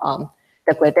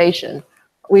degradation,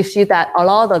 we see that a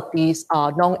lot of these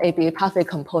non-ABA pathway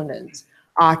components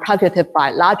are targeted by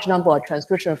a large number of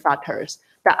transcription factors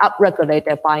that upregulate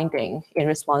their binding in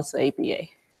response to ABA.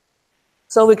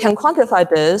 So we can quantify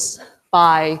this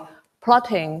by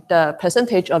plotting the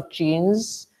percentage of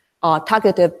genes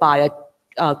targeted by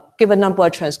a given number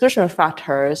of transcription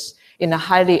factors in a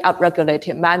highly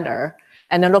upregulated manner,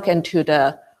 and then look into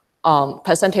the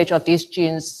percentage of these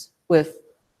genes with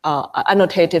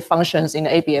annotated functions in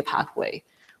the ABA pathway.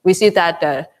 We see that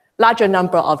the larger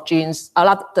number of genes,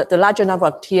 the larger number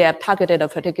of TF targeted a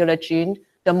particular gene,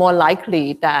 the more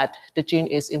likely that the gene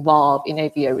is involved in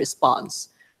ABA response.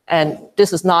 And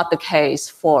this is not the case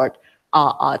for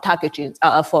target genes,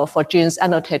 for genes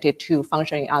annotated to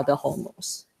function in other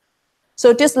hormones.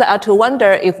 So this led us to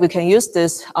wonder if we can use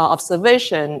this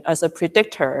observation as a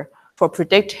predictor for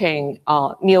predicting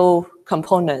new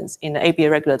components in the ABA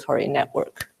regulatory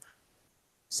network.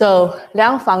 So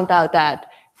Liang found out that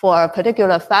for a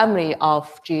particular family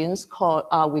of genes called,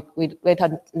 we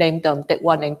later named them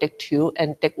DIC1 and DIC2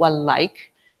 and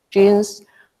DIC1-like genes,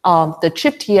 the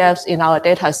ChIP-TFs in our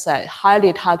data set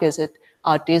highly targeted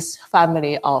this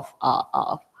family of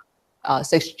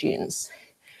 6 genes.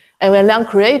 And when Liang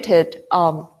created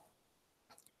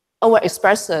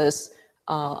overexpressors,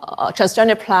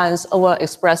 transgenic plants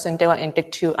overexpressing DIC1 and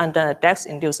DIC2 under a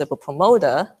DEX-inducible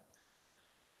promoter,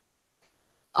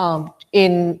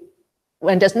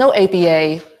 when there's no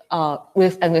ABA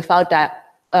with and without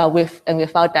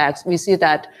DEX, we see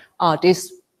that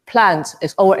these plants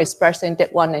is overexpressing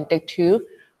DIC1 and DIC2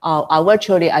 are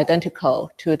virtually identical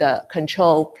to the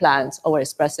control plants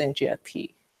overexpressing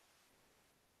GFP.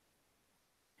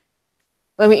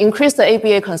 When we increase the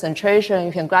ABA concentration,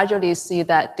 you can gradually see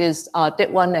that these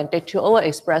DIC1 and DIC2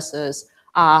 overexpressors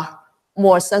are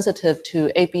more sensitive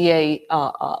to ABA,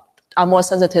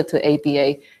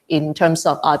 in terms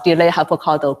of delayed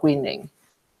hypocaudal greening.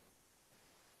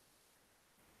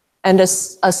 And a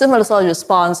similar sort of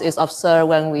response is observed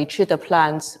when we treat the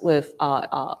plants with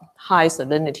high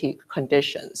salinity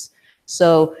conditions.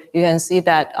 So you can see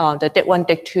that the DIC1,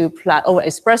 DIC2 plant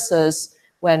overexpressors,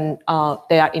 when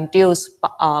they are induced,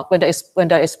 when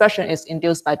the expression is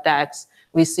induced by DEX,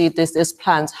 we see these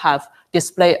plants have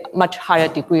displayed much higher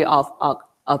degree of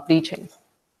bleaching.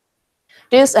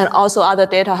 This and also other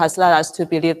data has led us to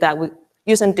believe that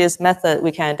using this method,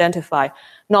 we can identify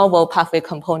novel pathway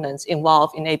components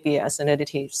involved in ABA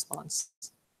salinity response.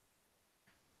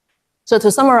 So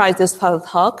to summarize this part of the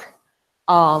talk,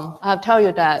 I have told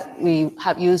you that we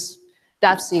have used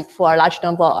DAPSeq for a large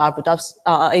number of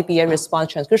ABA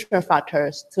response transcription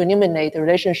factors to eliminate the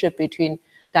relationship between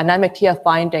dynamic TF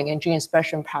binding and gene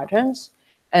expression patterns,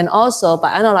 and also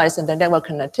by analyzing the network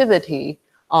connectivity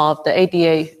of the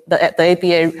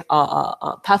ABA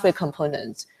pathway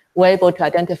components, we're able to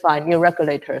identify new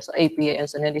regulators of ABA and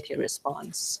salinity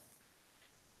response.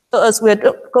 So as we're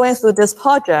going through this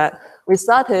project, we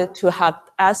started to have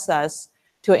access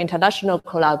to international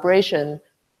collaboration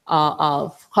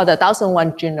called the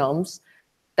 1001 Genomes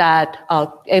that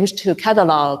aims to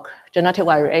catalog genetic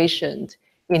variations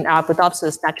in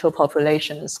Arabidopsis natural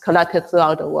populations collected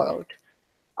throughout the world.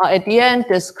 At the end,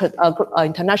 this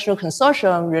international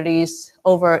consortium released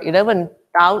over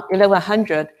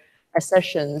 1,100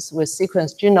 accessions with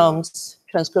sequenced genomes,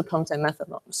 transcriptomes, and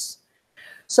methanomes.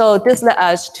 So this led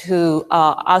us to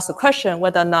ask the question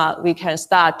whether or not we can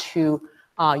start to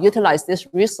utilize this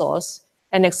resource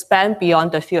and expand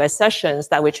beyond the few accessions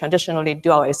that we traditionally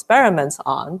do our experiments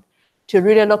on to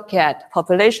really look at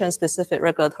population-specific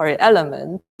regulatory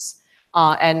elements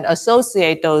and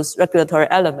associate those regulatory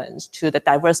elements to the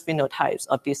diverse phenotypes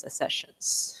of these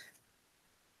accessions.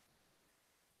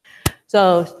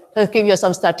 So to give you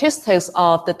some statistics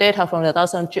of the data from the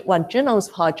 1001 Genomes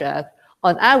project,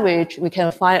 on average, we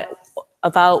can find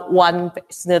about 1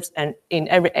 SNP in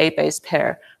every 8 base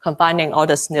pair, combining all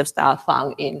the SNPs that are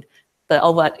found in the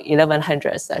over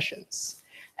 1,100 accessions.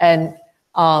 And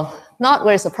not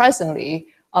very surprisingly,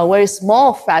 a very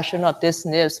small fraction of these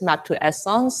SNPs map to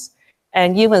exons,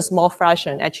 and even small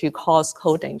fraction actually cause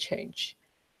coding change.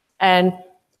 And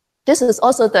this is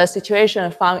also the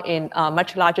situation found in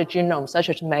much larger genomes, such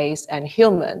as maize and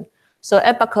human. So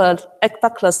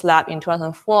Ekbakler's lab in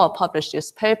 2004 published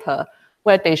this paper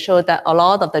where they showed that a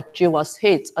lot of the GWAS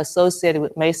hits associated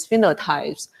with maize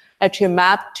phenotypes actually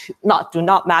do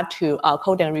not map to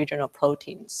coding regional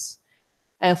proteins.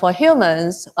 And for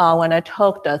humans, when I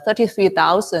took the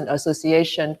 33,000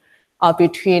 association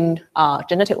between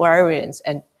genetic variants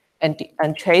and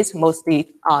traits,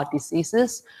 mostly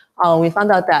diseases, we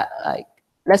found out that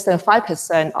less than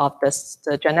 5% of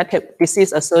the genetic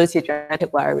disease-associated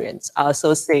genetic variants are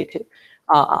associated,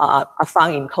 are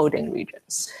found in coding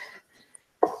regions.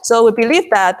 So we believe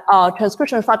that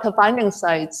transcription factor binding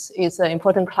sites is an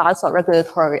important class of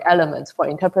regulatory elements for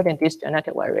interpreting these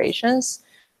genetic variations.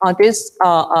 This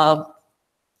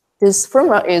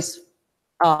framework is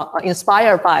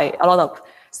inspired by a lot of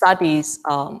studies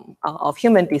of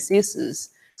human diseases.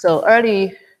 So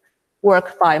early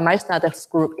work by Meissner's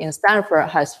group in Stanford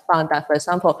has found that, for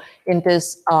example, in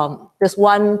this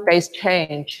one base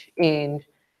change in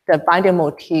the binding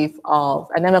motif of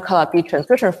animal color B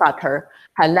transcription factor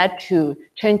had led to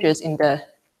changes in the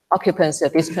occupancy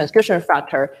of this transcription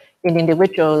factor in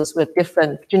individuals with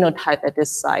different genotype at this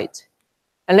site.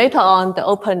 And later on,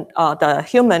 the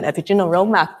Human Epigenome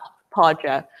Roadmap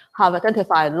project have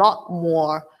identified a lot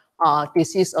more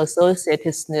disease-associated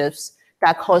SNPs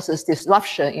that causes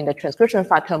disruption in the transcription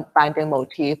factor binding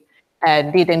motif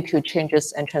and leading to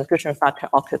changes in transcription factor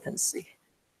occupancy.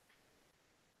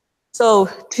 So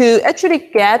to actually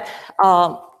get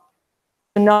to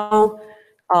know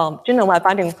genome-wide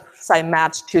binding site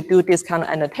maps to do this kind of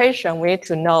annotation, we need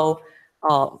to know,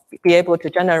 be able to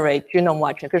generate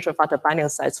genome-wide transcription factor binding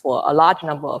sites for a large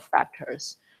number of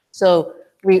factors. So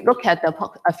we look at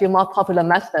a few more popular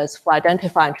methods for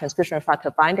identifying transcription factor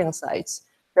binding sites.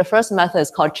 The first method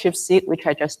is called ChIP-seq, which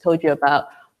I just told you about,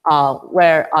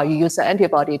 where you use an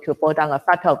antibody to pull down a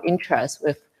factor of interest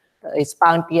with its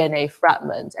bound DNA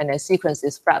fragment and then sequence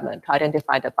this fragment to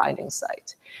identify the binding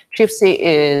site. ChIP-seq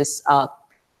is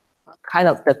kind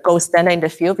of the gold standard in the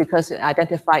field because it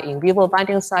identifies in vivo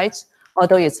binding sites.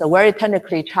 Although it's a very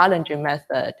technically challenging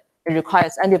method, it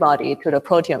requires antibody to the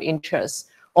protein of interest,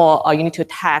 or you need to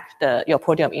tag your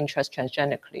protein of interest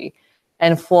transgenically.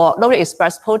 And for locally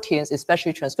expressed proteins,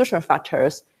 especially transcription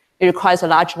factors, it requires a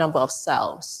large number of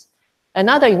cells.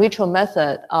 Another in vitro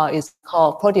method is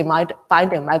called protein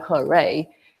binding microarray,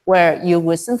 where you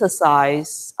will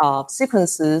synthesize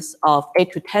sequences of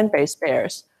 8 to 10 base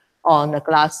pairs on a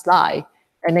glass slide,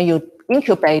 and then you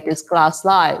incubate this glass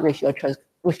slide with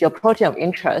your protein of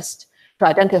interest to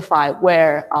identify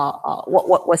where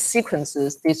what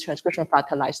sequences these transcription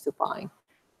factor likes to bind.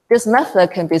 This method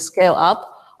can be scaled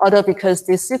up, although because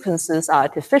these sequences are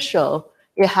artificial,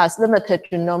 it has limited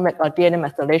genomic or DNA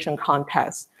methylation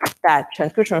context that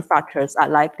transcription factors are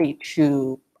likely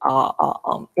to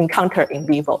encounter in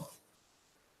vivo.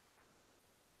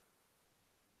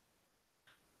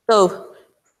 So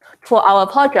for our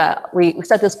project, we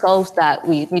set this goals that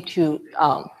we need to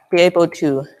be able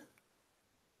to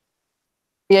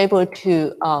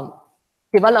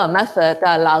develop a method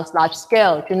that allows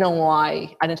large-scale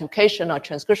genome-wide identification of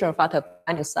transcription factor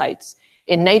binding sites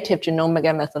in native genomic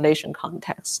and methylation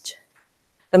context.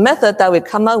 The method that we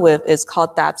come up with is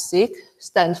called DAP-seq,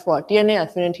 stands for DNA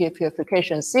Affinity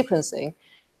Purification Sequencing,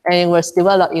 and it was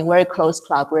developed in very close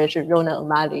collaboration with Ronan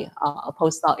O'Malley, a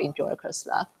postdoc in Joerger's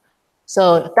lab.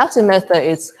 So DAP-seq method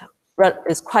is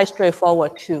quite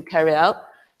straightforward to carry out.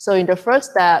 So in the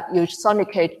first step, you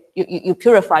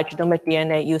purify genomic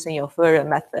DNA using your Fourier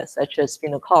method, such as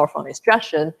phenylchloroform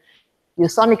extraction. You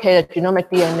sonicate the genomic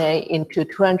DNA into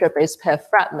 200 base pair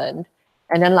fragment,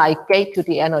 and then gate to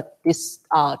the end of these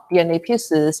DNA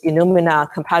pieces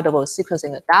Illumina compatible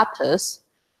sequencing adapters.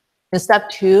 In step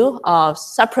 2,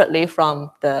 separately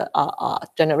from the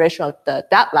generation of the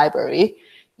DAP library,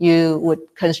 you would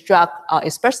construct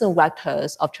expression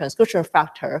vectors of transcription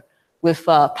factor with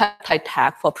a peptide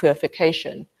tag for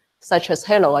purification, such as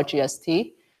HALO or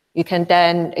GST. You can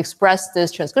then express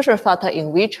this transcription factor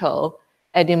in vitro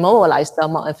and immobilize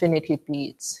them on affinity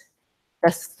beads. The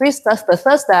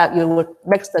third step, you would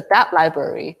mix the DAP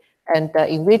library and the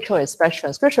in vitro express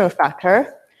transcription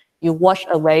factor. You wash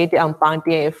away the unbound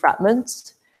DNA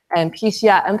fragments and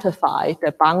PCR amplify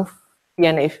the bound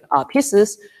DNA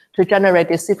pieces to generate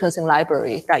the sequencing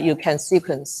library that you can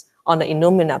sequence on the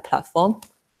Illumina platform.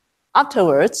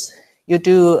 Afterwards, you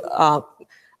do a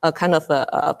kind of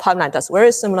a pipeline that's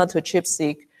very similar to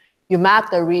ChIP-seq. You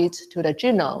map the reads to the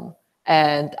genome,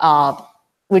 and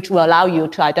which will allow you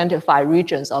to identify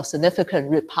regions of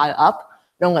significant read pile-up,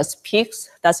 known as peaks.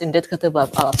 That's indicative of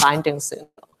a binding signal.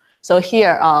 So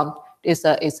here is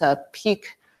a peak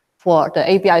for the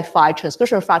ABI5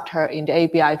 transcription factor in the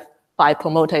ABI5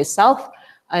 promoter itself,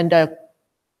 and the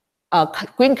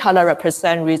green color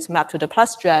represent reads mapped to the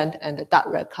plus strand, and the dark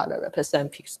red color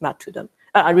represent peaks mapped to them,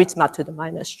 reads mapped to the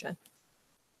minus strand.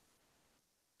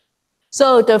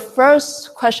 So the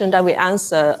first question that we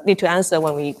need to answer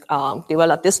when we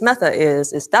develop this method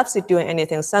is DAP-seq doing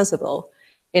anything sensible?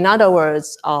 In other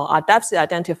words, are DAP-seq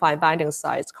identifying binding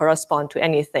sites correspond to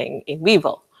anything in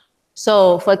vivo?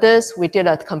 So for this, we did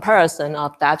a comparison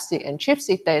of DAP-seq and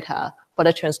ChIP-seq data for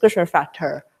the transcription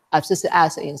factor abscisic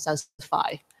acid in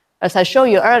Census-5. As I showed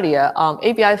you earlier,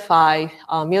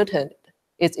 ABI5 mutant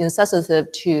is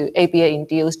insensitive to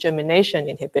ABA-induced germination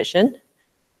inhibition.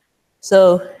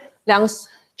 So Liang's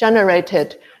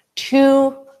generated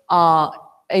two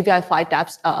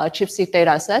ABI5 ChIP-seq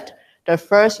data set. The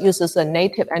first uses a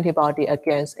native antibody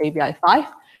against ABI5.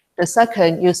 The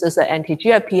second uses an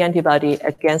anti-GRP antibody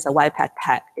against a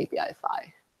YPAT-tag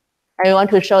ABI5. And we want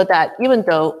to show that even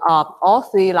though all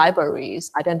three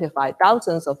libraries identify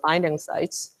thousands of binding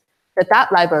sites, the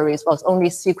DAP libraries was only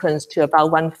sequenced to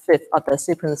about 1/5 of the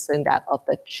sequencing depth of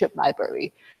the ChIP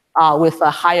library with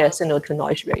a higher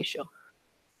signal-to-noise ratio.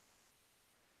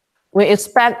 When we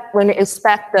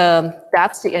expect the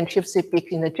DAP-seq and ChIP-seq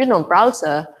peak in the genome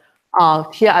browser,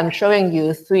 here I'm showing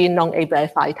you three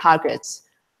non-ABI5 targets,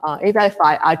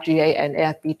 ABI5, RGA, and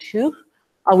AFB2.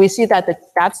 We see that the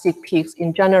DAP-seq peaks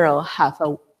in general have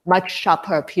a much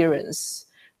sharper appearance,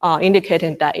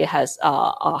 indicating that it has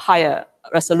a higher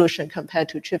resolution compared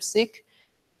to ChIP-seq.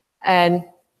 And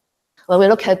when we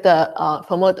look at the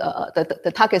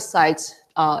the target sites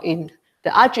in the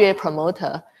RGA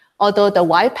promoter, although the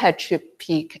YPAT ChIP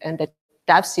peak and the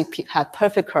DAP-seq peak have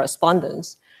perfect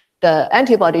correspondence, the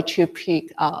antibody ChIP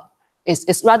peak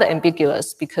is rather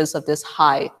ambiguous because of this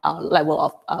high level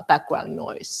of background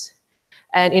noise.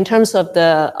 And in terms of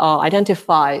the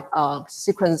identified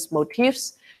sequence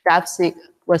motifs, DAP-seq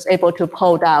was able to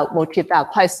pull out motifs that are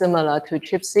quite similar to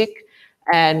ChIP-seq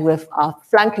and with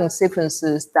flanking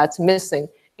sequences that's missing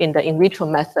in the in vitro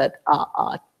method,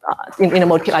 in a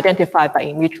motif identified by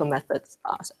in vitro methods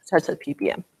such as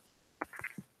PBM.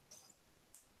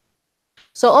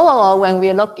 So overall, when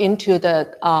we look into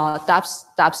the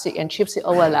DAP-seq and ChIP-seq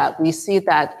overlap, we see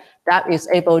that DAP is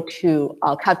able to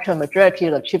capture majority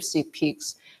of the ChIP-seq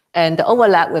peaks. And the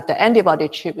overlap with the antibody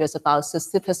ChIP is about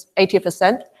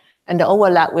 80%, and the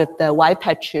overlap with the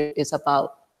YPAT ChIP is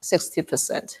about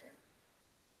 60%.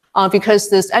 Because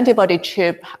this antibody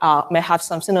ChIP may have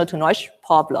some signal-to-noise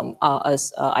problem,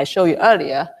 as I showed you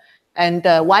earlier, and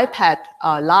the YPAT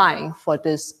line for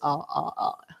this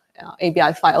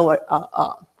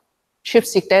ABI5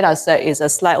 ChIP-seq data set is a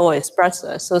slight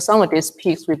overexpressor. So some of these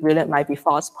peaks we believe might be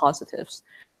false positives.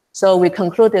 So we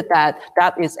concluded that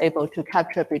DAP is able to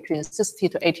capture between 60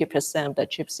 to 80% of the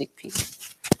ChIP-seq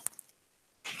peaks.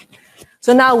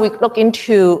 So now we look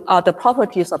into the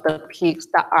properties of the peaks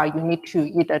that are unique to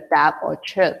either DAP or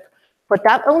ChIP. For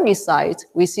DAP-only sites,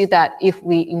 we see that if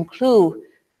we include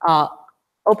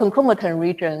open chromatin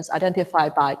regions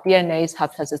identified by DNase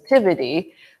have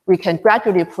sensitivity, we can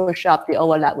gradually push up the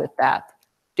overlap with DAP.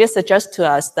 This suggests to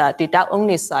us that the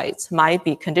DAP-only sites might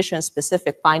be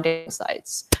condition-specific binding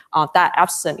sites that are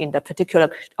absent in the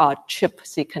particular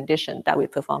ChIP-seq condition that we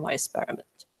perform our experiment.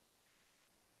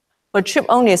 For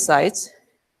ChIP-only sites,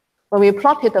 when we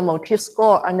plotted the motif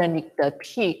score underneath the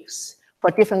peaks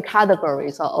for different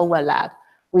categories or overlap,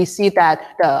 we see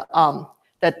that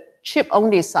the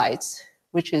ChIP-only sites,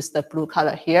 which is the blue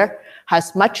color here,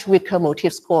 has much weaker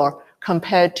motif score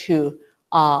compared to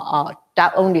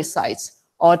DAP-only sites,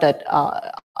 or that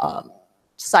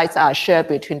sites are shared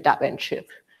between DAP and ChIP.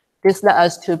 This led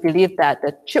us to believe that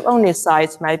the ChIP-only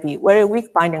sites might be very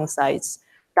weak binding sites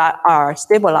that are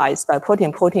stabilized by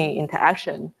protein-protein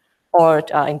interaction or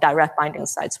indirect binding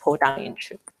sites pulled down in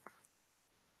ChIP.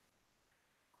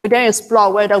 We then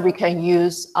explore whether we can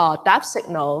use DAP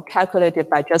signal calculated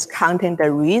by just counting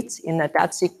the reads in the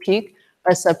DAP-seq peak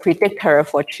as a predictor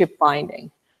for ChIP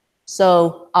binding.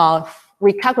 So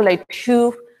we calculate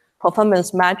two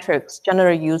performance metrics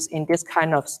generally used in this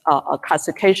kind of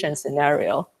classification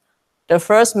scenario. The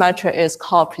first metric is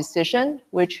called precision,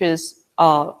 which is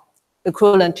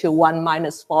equivalent to 1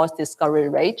 minus false discovery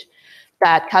rate,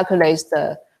 that calculates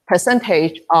the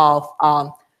percentage of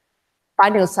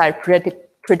binding site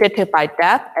predicted by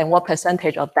DAP and what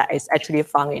percentage of that is actually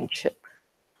found in ChIP.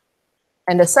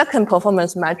 And the second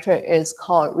performance metric is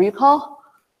called recall,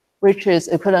 which is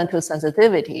equivalent to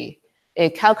sensitivity.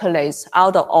 It calculates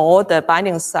out of all the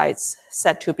binding sites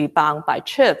set to be bound by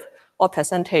ChIP, what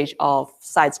percentage of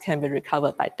sites can be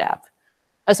recovered by DAP.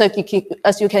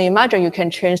 As you can imagine, you can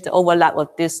change the overlap of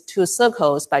these two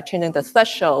circles by changing the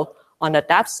threshold on the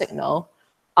DAP signal.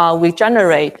 We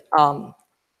generate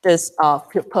this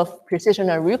precision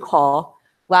and recall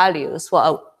values for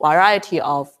a variety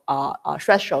of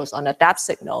thresholds on the DAP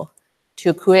signal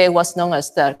to create what's known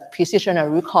as the precision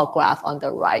and recall graph on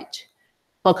the right.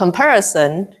 For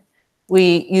comparison,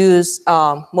 we use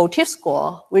motif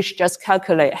score, which just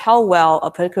calculate how well a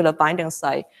particular binding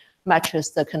site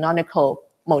matches the canonical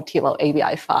motif of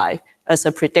ABI5 as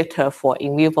a predictor for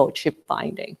in vivo chip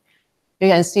binding. You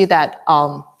can see that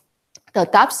the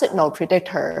depth signal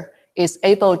predictor is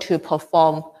able to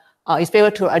perform, is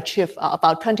able to achieve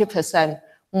about 20%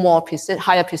 more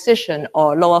higher precision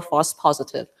or lower false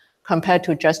positive compared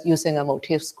to just using a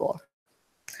motif score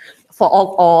for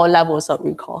all levels of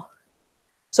recall.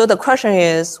 So the question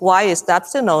is, why is depth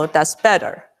signal that's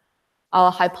better?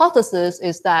 Our hypothesis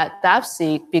is that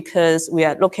DAPT-seq, because we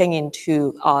are looking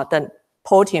into the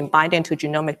protein binding to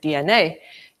genomic DNA,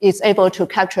 is able to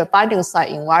capture binding site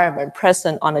environment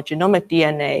present on the genomic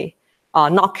DNA,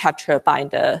 not captured by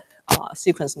the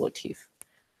sequence motif.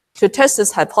 To test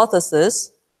this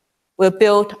hypothesis, we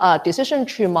built a decision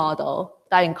tree model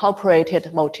that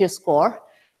incorporated motif score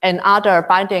and other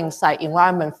binding site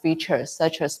environment features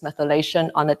such as methylation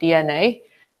on the DNA,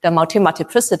 the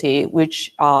multimultiplicity,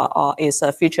 which is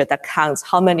a feature that counts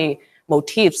how many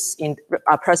motifs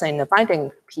are present in the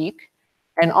binding peak,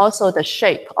 and also the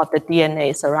shape of the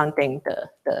DNA surrounding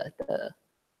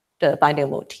the binding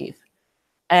motif.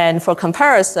 And for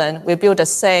comparison, we built the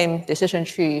same decision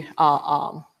tree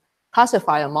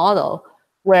classifier model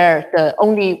where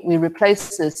we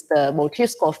replaces the motif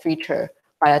score feature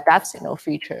by a depth signal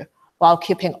feature while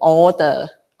keeping all the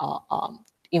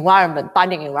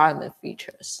binding environment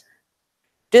features.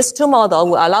 These two models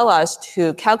will allow us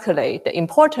to calculate the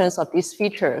importance of these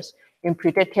features in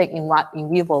predicting in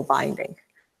vivo binding.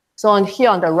 So here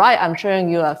on the right, I'm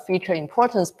showing you a feature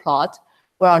importance plot,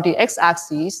 where on the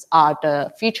x-axis are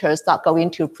the features that go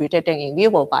into predicting in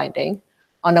vivo binding.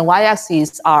 On the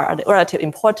y-axis are the relative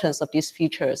importance of these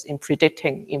features in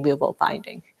predicting in vivo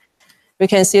binding. We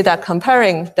can see that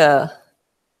comparing the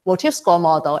motif score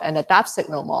model and the depth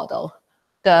signal model,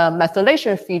 the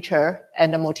methylation feature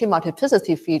and the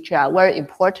multimultiplicity feature are very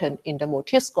important in the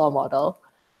motif score model,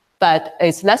 but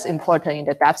it's less important in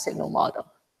the depth signal model.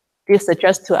 This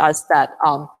suggests to us that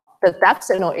the depth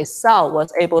signal itself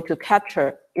was able to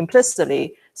capture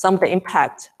implicitly some of the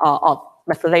impact of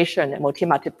methylation and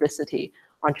multimultiplicity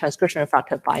on transcription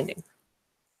factor binding.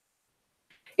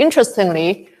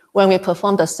 Interestingly, when we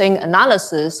perform the same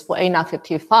analysis for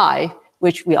ANAC55,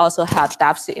 which we also have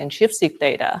DAPT-seq and ChIP-seq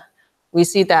data, we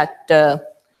see that the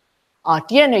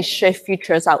DNA shape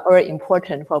features are very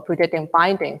important for predicting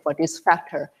binding for this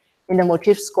factor in the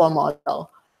motif score model.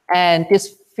 And these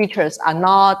features are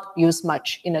not used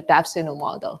much in the depth signal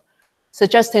model,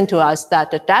 suggesting to us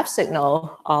that the depth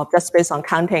signal, just based on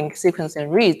counting sequence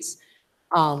and reads,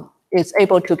 is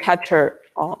able to capture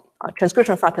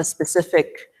transcription factor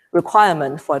specific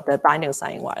requirement for the binding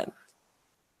site environment.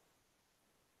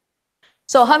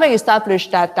 So having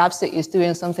established that DAPT-seq is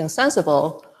doing something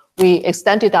sensible, we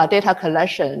extended our data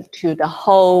collection to the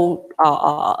whole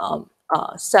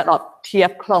set of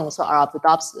TF clones or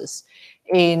Arabidopsis.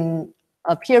 In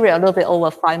a period a little bit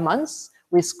over 5 months,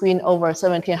 we screened over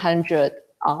 1,700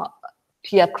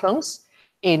 TF clones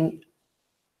in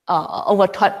over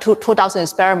 2,000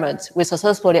 experiments. We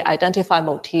successfully identified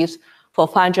motifs for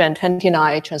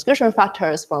 529 transcription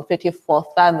factors from 54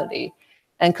 families.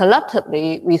 And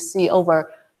collectively, we see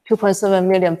over 2.7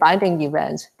 million binding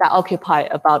events that occupy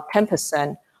about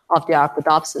 10% of the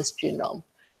Arabidopsis genome.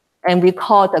 And we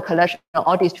call the collection of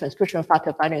all these transcription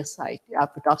factor binding sites the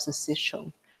Arabidopsis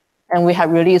system. And we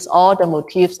have released all the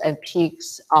motifs and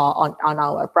peaks on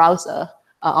our browser,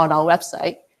 on our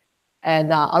website.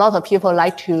 And a lot of people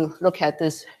like to look at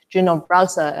this genome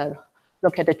browser and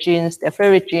look at the genes, their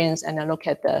favorite genes, and then look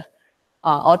at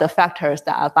all the factors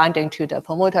that are binding to the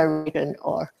promoter region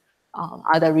or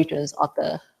other regions of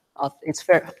their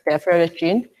favorite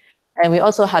gene. And we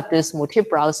also have this motif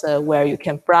browser where you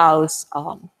can browse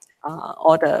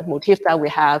all the motifs that we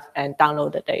have and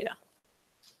download the data.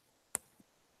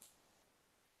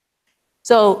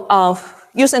 So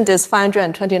using this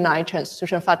 529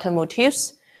 transcription factor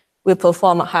motifs, we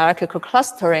perform a hierarchical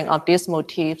clustering of these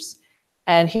motifs.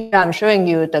 And here I'm showing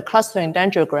you the clustering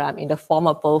dendrogram in the form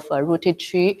of both a rooted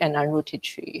tree and unrooted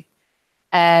tree.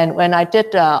 And when I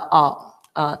did the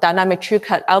dynamic tree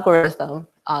cut algorithm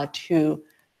to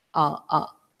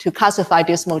classify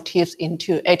these motifs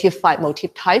into 85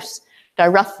 motif types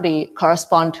that roughly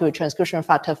correspond to transcription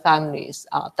factor families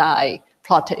that I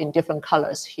plotted in different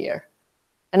colors here.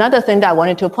 Another thing that I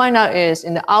wanted to point out is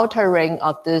in the outer ring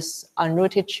of this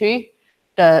unrooted tree,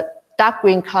 the dark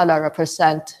green color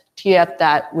represents TF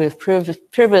that we've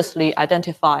previously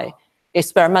identified,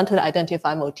 experimentally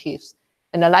identified motifs.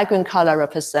 And the light green color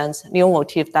represents new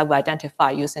motifs that we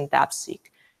identify using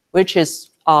DAPT-seq, which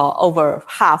is over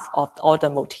half of all the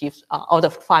motifs, all the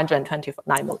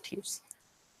 529 motifs.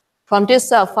 From this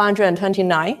set of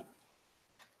 529,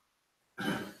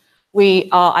 we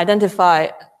identify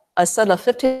a set of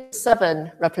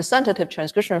 57 representative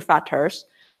transcription factors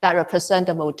that represent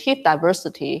the motif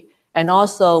diversity and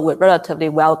also with relatively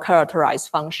well-characterized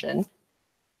function.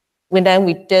 We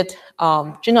did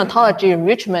gene ontology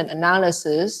enrichment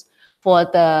analysis for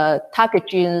the target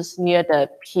genes near the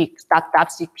peaks,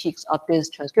 DAPC peaks of these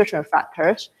transcription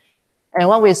factors. And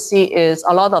what we see is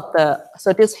a lot of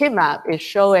so this heat map is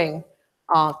showing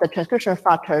the transcription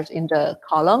factors in the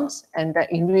columns and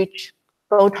the enriched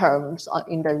goal terms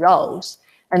in the rows.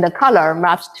 And the color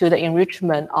maps to the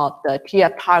enrichment of the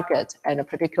TF target and a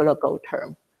particular goal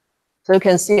term. So you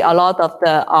can see a lot of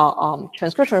the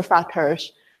transcription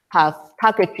factors have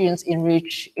target genes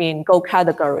enriched in goal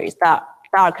categories that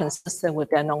are consistent with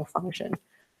their known function.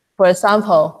 For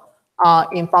example,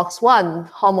 in box 1,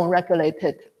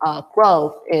 hormone-regulated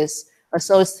growth is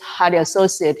highly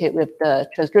associated with the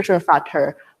transcription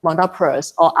factor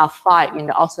monomerase or R5 in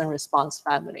the auxin response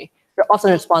family, the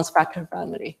auxin response factor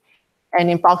family. And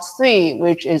in box 3,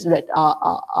 which is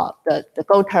the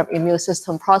goal term immune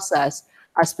system process,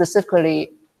 are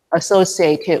specifically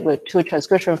associated with 2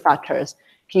 transcription factors,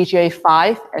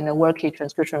 PGA5 and the Werke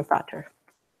transcription factor.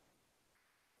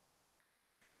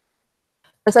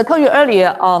 As I told you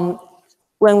earlier,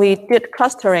 when we did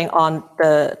clustering on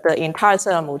the entire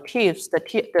set of motifs,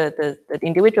 the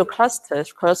individual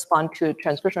clusters correspond to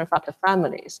transcription factor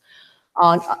families.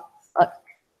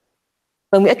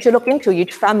 When we actually look into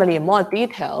each family in more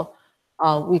detail,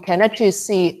 we can actually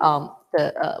see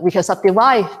we can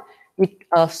subdivide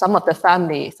some of the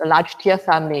families, the large TF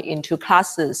family, into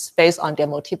classes based on their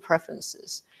motif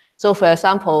preferences. So for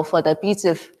example, for the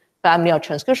BCBC family of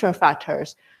transcription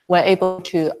factors, we're able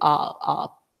to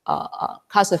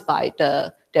classify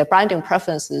their binding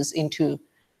preferences into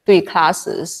 3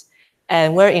 classes.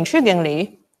 And very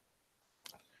intriguingly,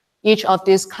 each of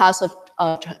these class of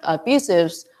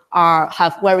BCBCs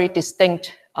have very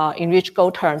distinct enriched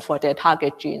goal terms for their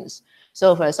target genes.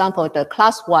 So for example, the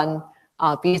class 1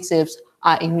 BCBCs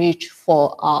are enriched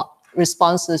for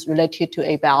responses related to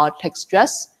abiotic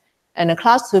stress, and the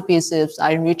class 2 BCBCs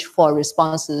are enriched for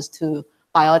responses to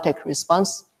biotic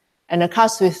response, and the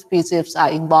class 3 BCBCs are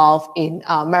involved in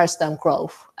meristem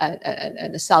growth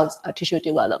and cell tissue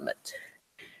development.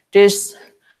 This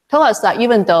tells us that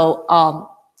even though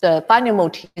the binding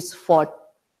motifs for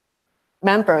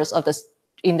members of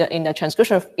in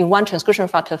one transcription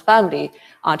factor family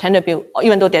tend to be,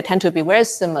 even though they tend to be very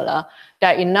similar,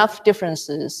 there are enough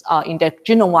differences in their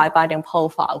genome-wide binding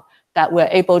profile that we're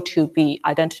able to be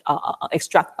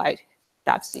extract by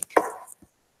DAPC.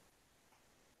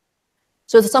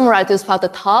 So to summarize this part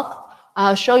of the talk,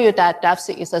 I'll show you that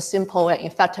DAPC is a simple and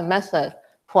effective method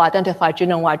for identifying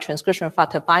genome-wide transcription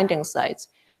factor binding sites.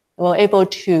 We're able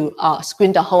to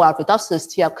screen the whole Arabidopsis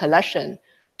TF collection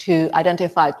to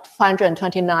identify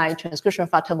 529 transcription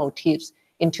factor motifs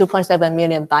in 2.7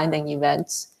 million binding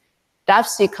events.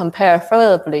 DAPC compares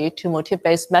favorably to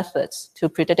motif-based methods to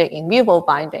predict in vivo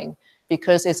binding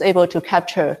because it's able to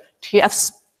capture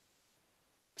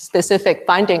TF-specific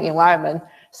binding environment,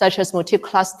 such as motif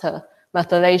cluster,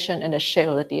 methylation, and the shape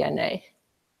of the DNA.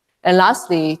 And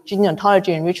lastly, gene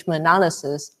ontology enrichment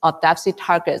analysis of DAPC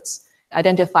targets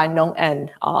identify known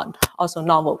and also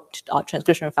novel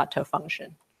transcription factor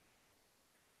function.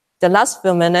 The last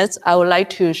few minutes, I would like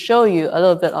to show you a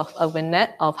little bit of a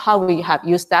vignette of how we have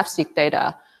used DAPC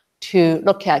data to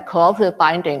look at cooperative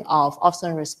binding of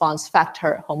auxin response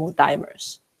factor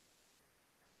homodimers.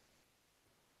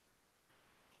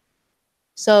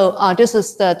 So this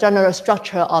is the general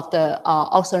structure of the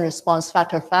auxin response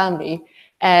factor family.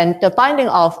 And the binding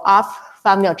of R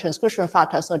family of transcription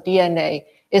factors or DNA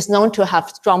is known to have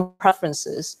strong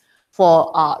preferences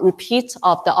for repeats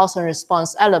of the auxin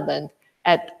response element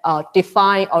at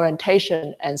defined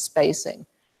orientation and spacing.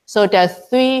 So there are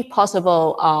 3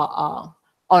 possible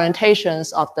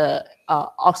orientations of the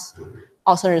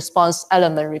auxin response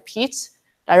element repeats: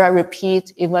 direct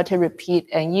repeat, inverted repeat,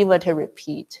 and inverted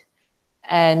repeat.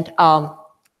 And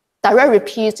direct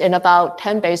repeats in about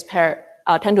 10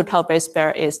 to 12 base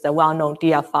pair is the well-known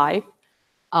DR5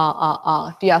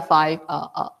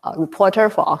 reporter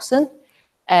for auxin.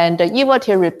 And the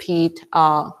inverted repeat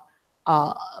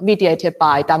mediated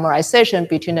by dimerization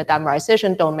between the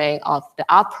dimerization domain of the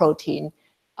R protein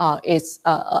is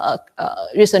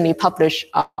recently published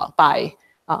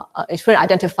it's been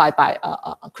identified by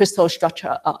a crystal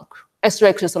structure,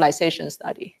 X-ray crystallization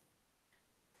study.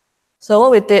 So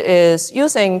what we did is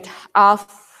using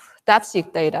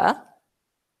DAPC data.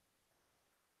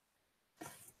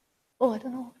 Oh, I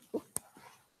don't know what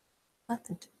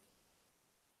happened.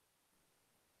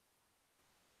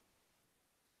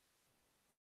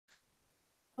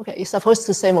 Okay, it's supposed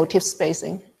to say motif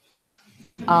spacing.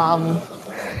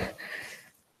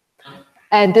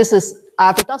 And this is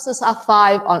Arabidopsis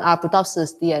R5 on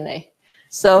Arabidopsis DNA.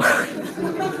 So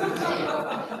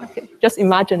okay, just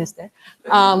imagine it's there.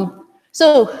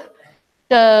 So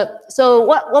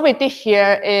what we did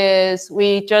here is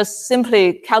we just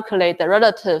simply calculate the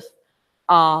relative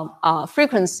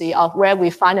frequency of where we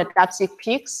find the dipstick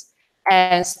peaks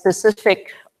and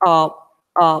specific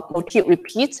motif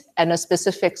repeats and a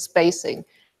specific spacing.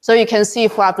 So you can see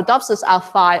for Arabidopsis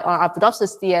R5 or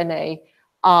Arabidopsis DNA,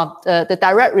 the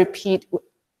direct repeat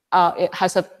it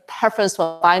has a preference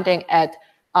for binding at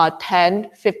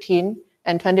 10, 15,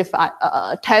 and 25,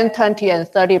 10, 20, and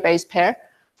 30 base pair.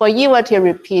 For E-verti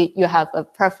repeat, you have a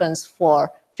preference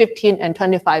for 15 and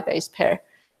 25 base pair.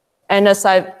 And as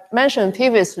I mentioned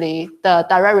previously, the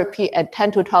direct repeat at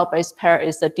 10 to 12 base pair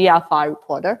is the DR5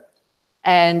 reporter.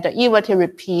 And the E-verti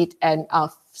repeat and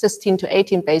 16 to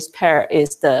 18 base pair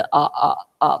is the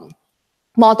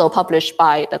model published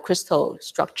by the crystal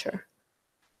structure.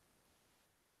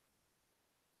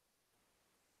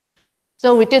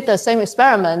 So we did the same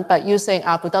experiment, but using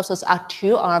Arabidopsis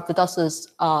R2 on Arabidopsis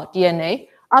DNA.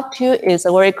 R2 is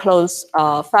a very close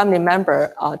family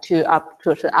member to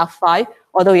R5,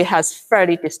 although it has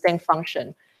fairly distinct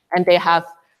function, and they have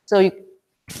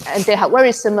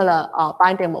very similar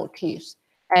binding motifs.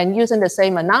 And using the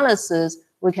same analysis,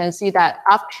 we can see that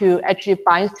R2 actually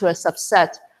binds to a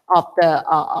subset of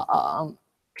the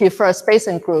preferred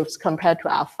spacing groups compared to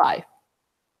R5.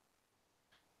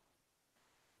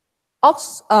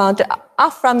 The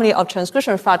R family of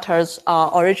transcription factors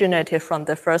originated from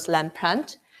the first land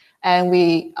plant, and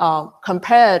we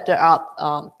compared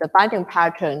the binding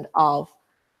pattern of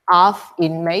R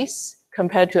in maize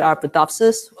compared to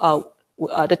Arabidopsis.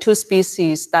 The two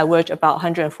species diverged about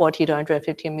 140 to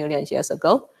 150 million years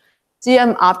ago.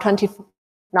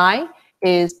 GM-R29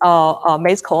 is a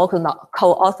maize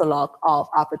co-ortholog of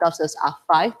Arabidopsis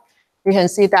R5. You can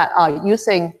see that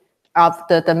using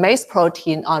the maize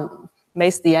protein on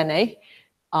maize DNA,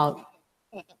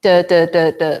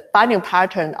 the binding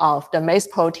pattern of the maize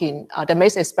protein, the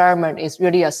maize experiment is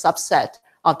really a subset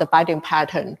of the binding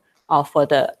pattern for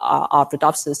the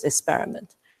Arabidopsis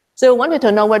experiment. So we wanted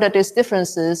to know whether this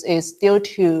differences is due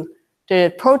to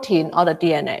the protein or the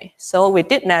DNA. So what we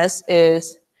did next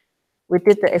is we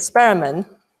did the experiment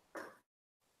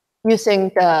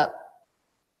using the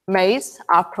maize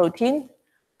R protein,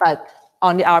 but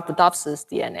on the Arabidopsis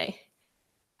DNA.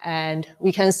 And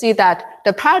we can see that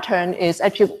the pattern is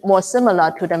actually more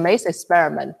similar to the maize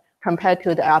experiment compared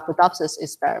to the Arabidopsis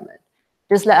experiment.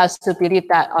 This led us to believe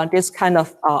that this kind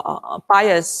of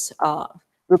bias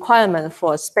requirement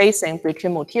for spacing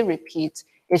between motif repeats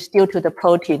is due to the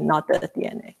protein, not the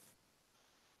DNA.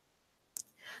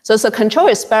 So it's a control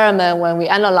experiment when we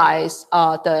analyze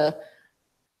the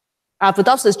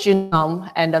Arabidopsis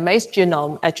genome and the maize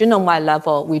genome at genome-wide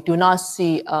level. We do not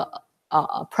see a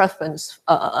preference,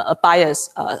 a bias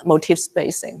motif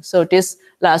spacing. So this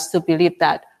led us to believe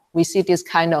that we see this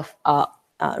kind of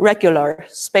regular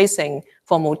spacing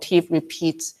for motif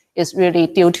repeats is really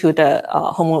due to the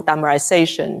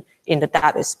homodimerization in the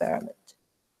DAB experiment.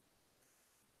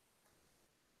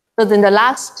 So then the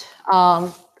last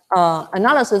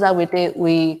analysis that we did,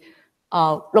 we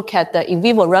look at the in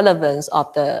vivo relevance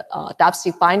of the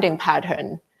dipstick binding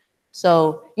pattern.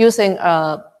 So using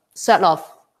a set of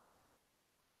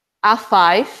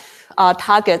R5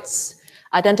 targets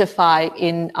identified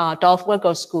in Dolph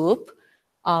Wirgel's group,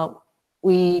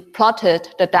 we plotted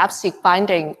the dipstick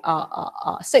binding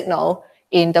signal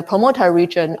in the promoter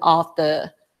region of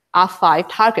the R5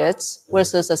 targets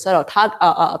versus a set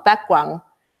of background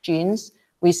genes.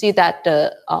 We see that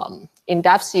in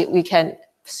dipstick we can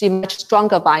see much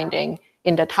stronger binding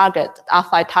in the target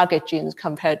R5 target genes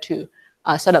compared to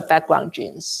a set of background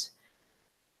genes.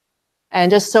 And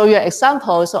just show you an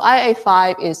example, so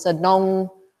IA5 is a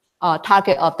known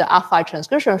target of the R5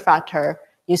 transcription factor.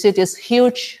 You see this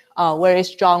huge, very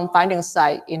strong binding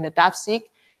site in the dipstick,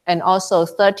 and also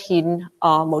 13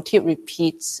 motif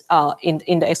repeats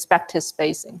in the expected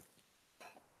spacing.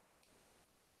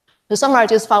 To summarize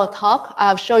this final talk, I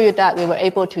have shown you that we were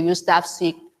able to use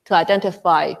dipstick to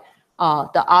identify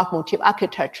the R motif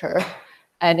architecture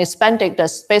and expanding the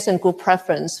spacing group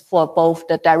preference for both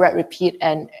the direct repeat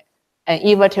and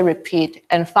E-verti repeat,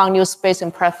 and found new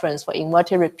spacing preference for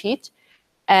E-verti repeat.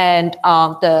 And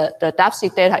the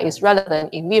dipstick data is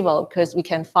relevant in vivo because we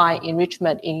can find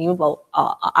enrichment in vivo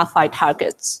R5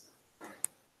 targets.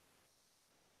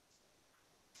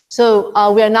 So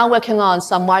we are now working on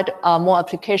some more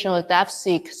application of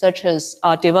dipstick, such as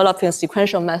developing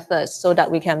sequential methods so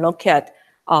that we can look at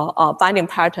binding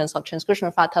patterns of transcription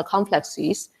factor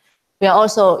complexes. We are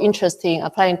also interested in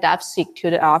applying DAP-seq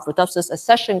to the rhabdomyolysis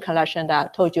accession collection that I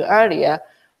told you earlier,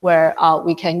 where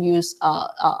we can use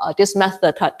this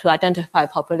method to identify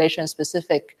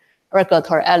population-specific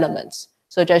regulatory elements.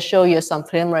 So just show you some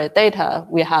preliminary data.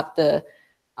 We have the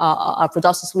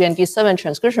rhabdomyolysis VND7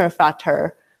 transcription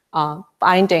factor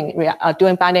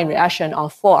doing binding reaction on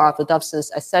 4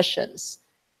 rhabdomyolysis accessions.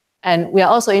 And we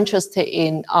are also interested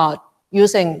in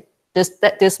using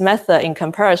this method in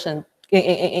comparison,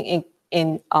 in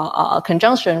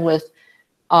conjunction with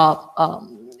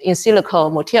in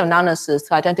silico motif analysis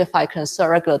to identify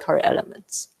concerned regulatory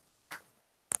elements.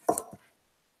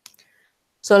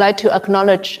 So I'd like to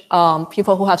acknowledge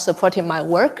people who have supported my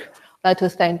work. I'd like to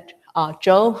thank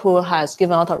Joe, who has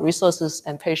given a lot of resources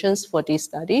and patience for these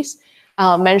studies.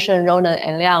 I'll mention Ronan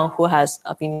and Liang, who has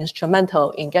been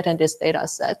instrumental in getting these data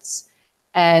sets.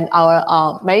 And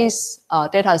our MACE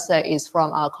data set is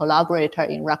from our collaborator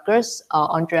in Rutgers,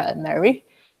 Andrea and Mary.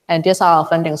 And these are our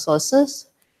funding sources.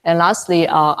 And lastly,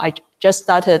 I just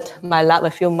started my lab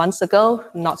a few months ago,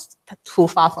 not too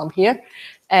far from here.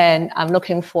 And I'm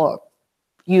looking for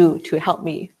you to help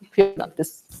me fill up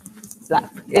this lab.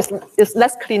 It's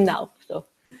less clean now, so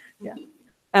yeah.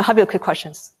 I'll have your quick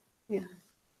questions. Yeah.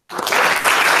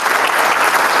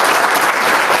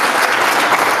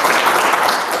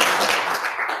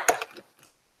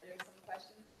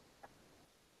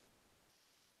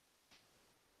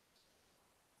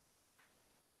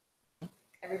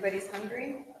 Everybody's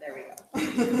hungry? There we go.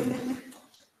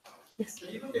 Yes.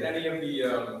 Can you look at any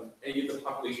of the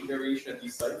population variation at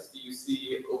these sites? Do you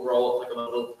see overall like a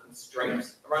level of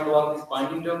constraints around a lot of these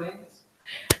binding domains?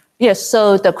 Yes,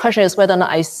 so the question is whether or not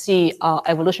I see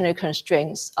evolutionary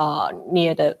constraints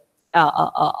near the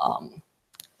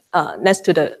next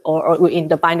to the or in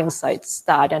the binding sites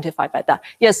that are identified by that.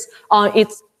 Yes,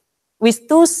 we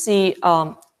do see.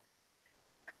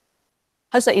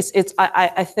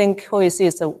 I think what we see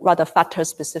is a rather factor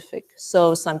specific.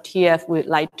 So some TF would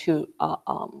like to.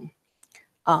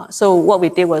 So what we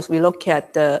did was we looked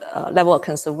at the level of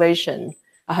conservation,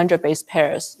 100 base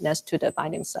pairs next to the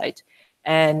binding site,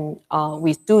 and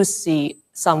we do see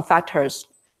some factors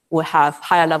will have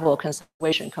higher level of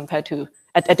conservation compared to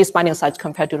at this binding sites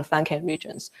compared to the flanking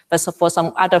regions. But so for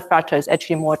some other factors,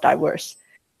 actually more diverse.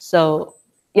 So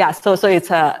yeah, so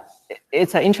it's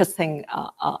an interesting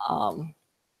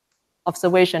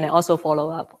observation and also follow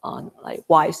up on like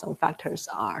why some factors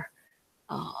are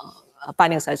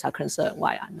binding sites are concerned,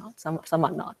 why are not, some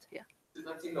are not. Yeah. Does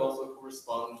that seem to also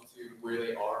correspond to where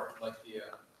they are, like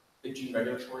the gene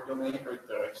regulatory domain or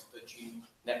the gene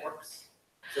networks?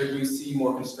 So do you see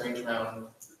more constraints around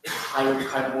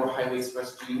more highly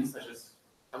expressed genes, such as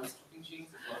housekeeping genes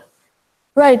as well?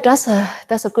 Right, that's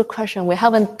a good question. We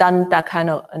haven't done that kind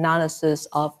of analysis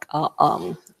of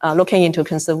looking into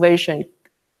conservation,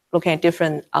 looking at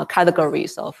different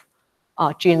categories of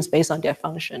genes based on their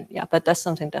function. Yeah, but that's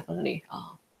something definitely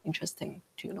interesting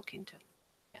to look into.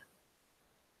 Yeah.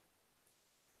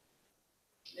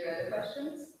 Are there other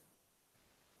questions?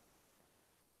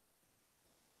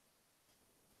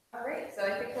 All right, so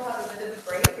I think we'll have a bit of a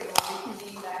break and we'll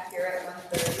reconvene back here at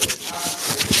 1:30.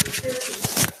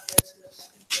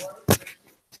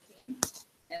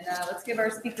 And let's give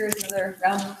our speakers another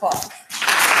round of applause.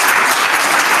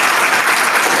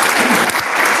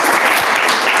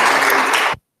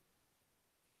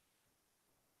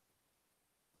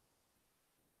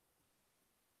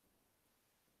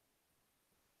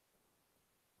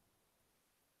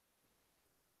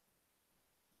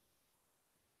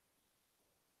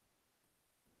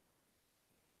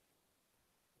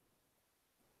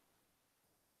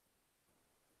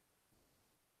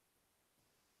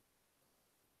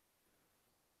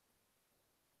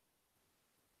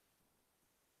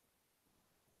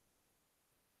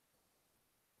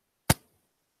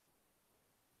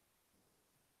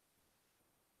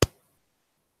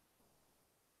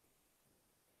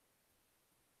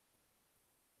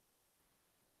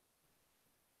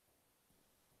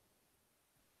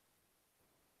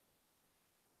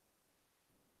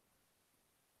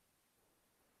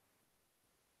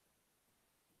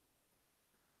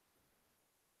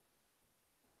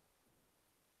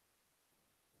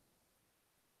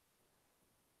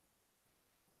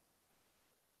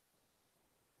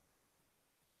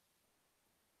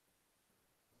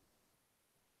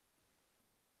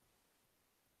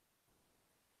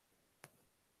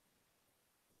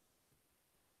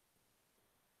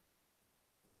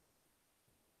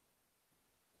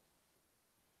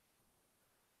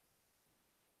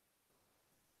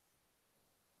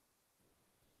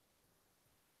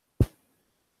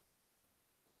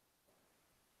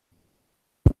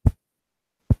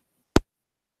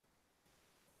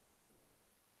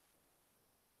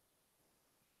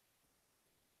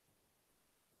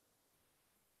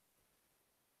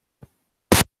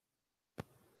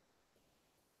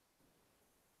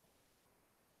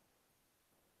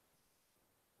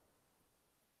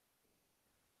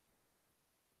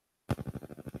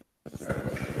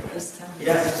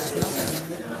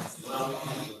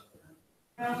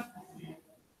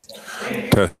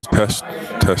 Test, test,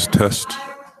 test, test.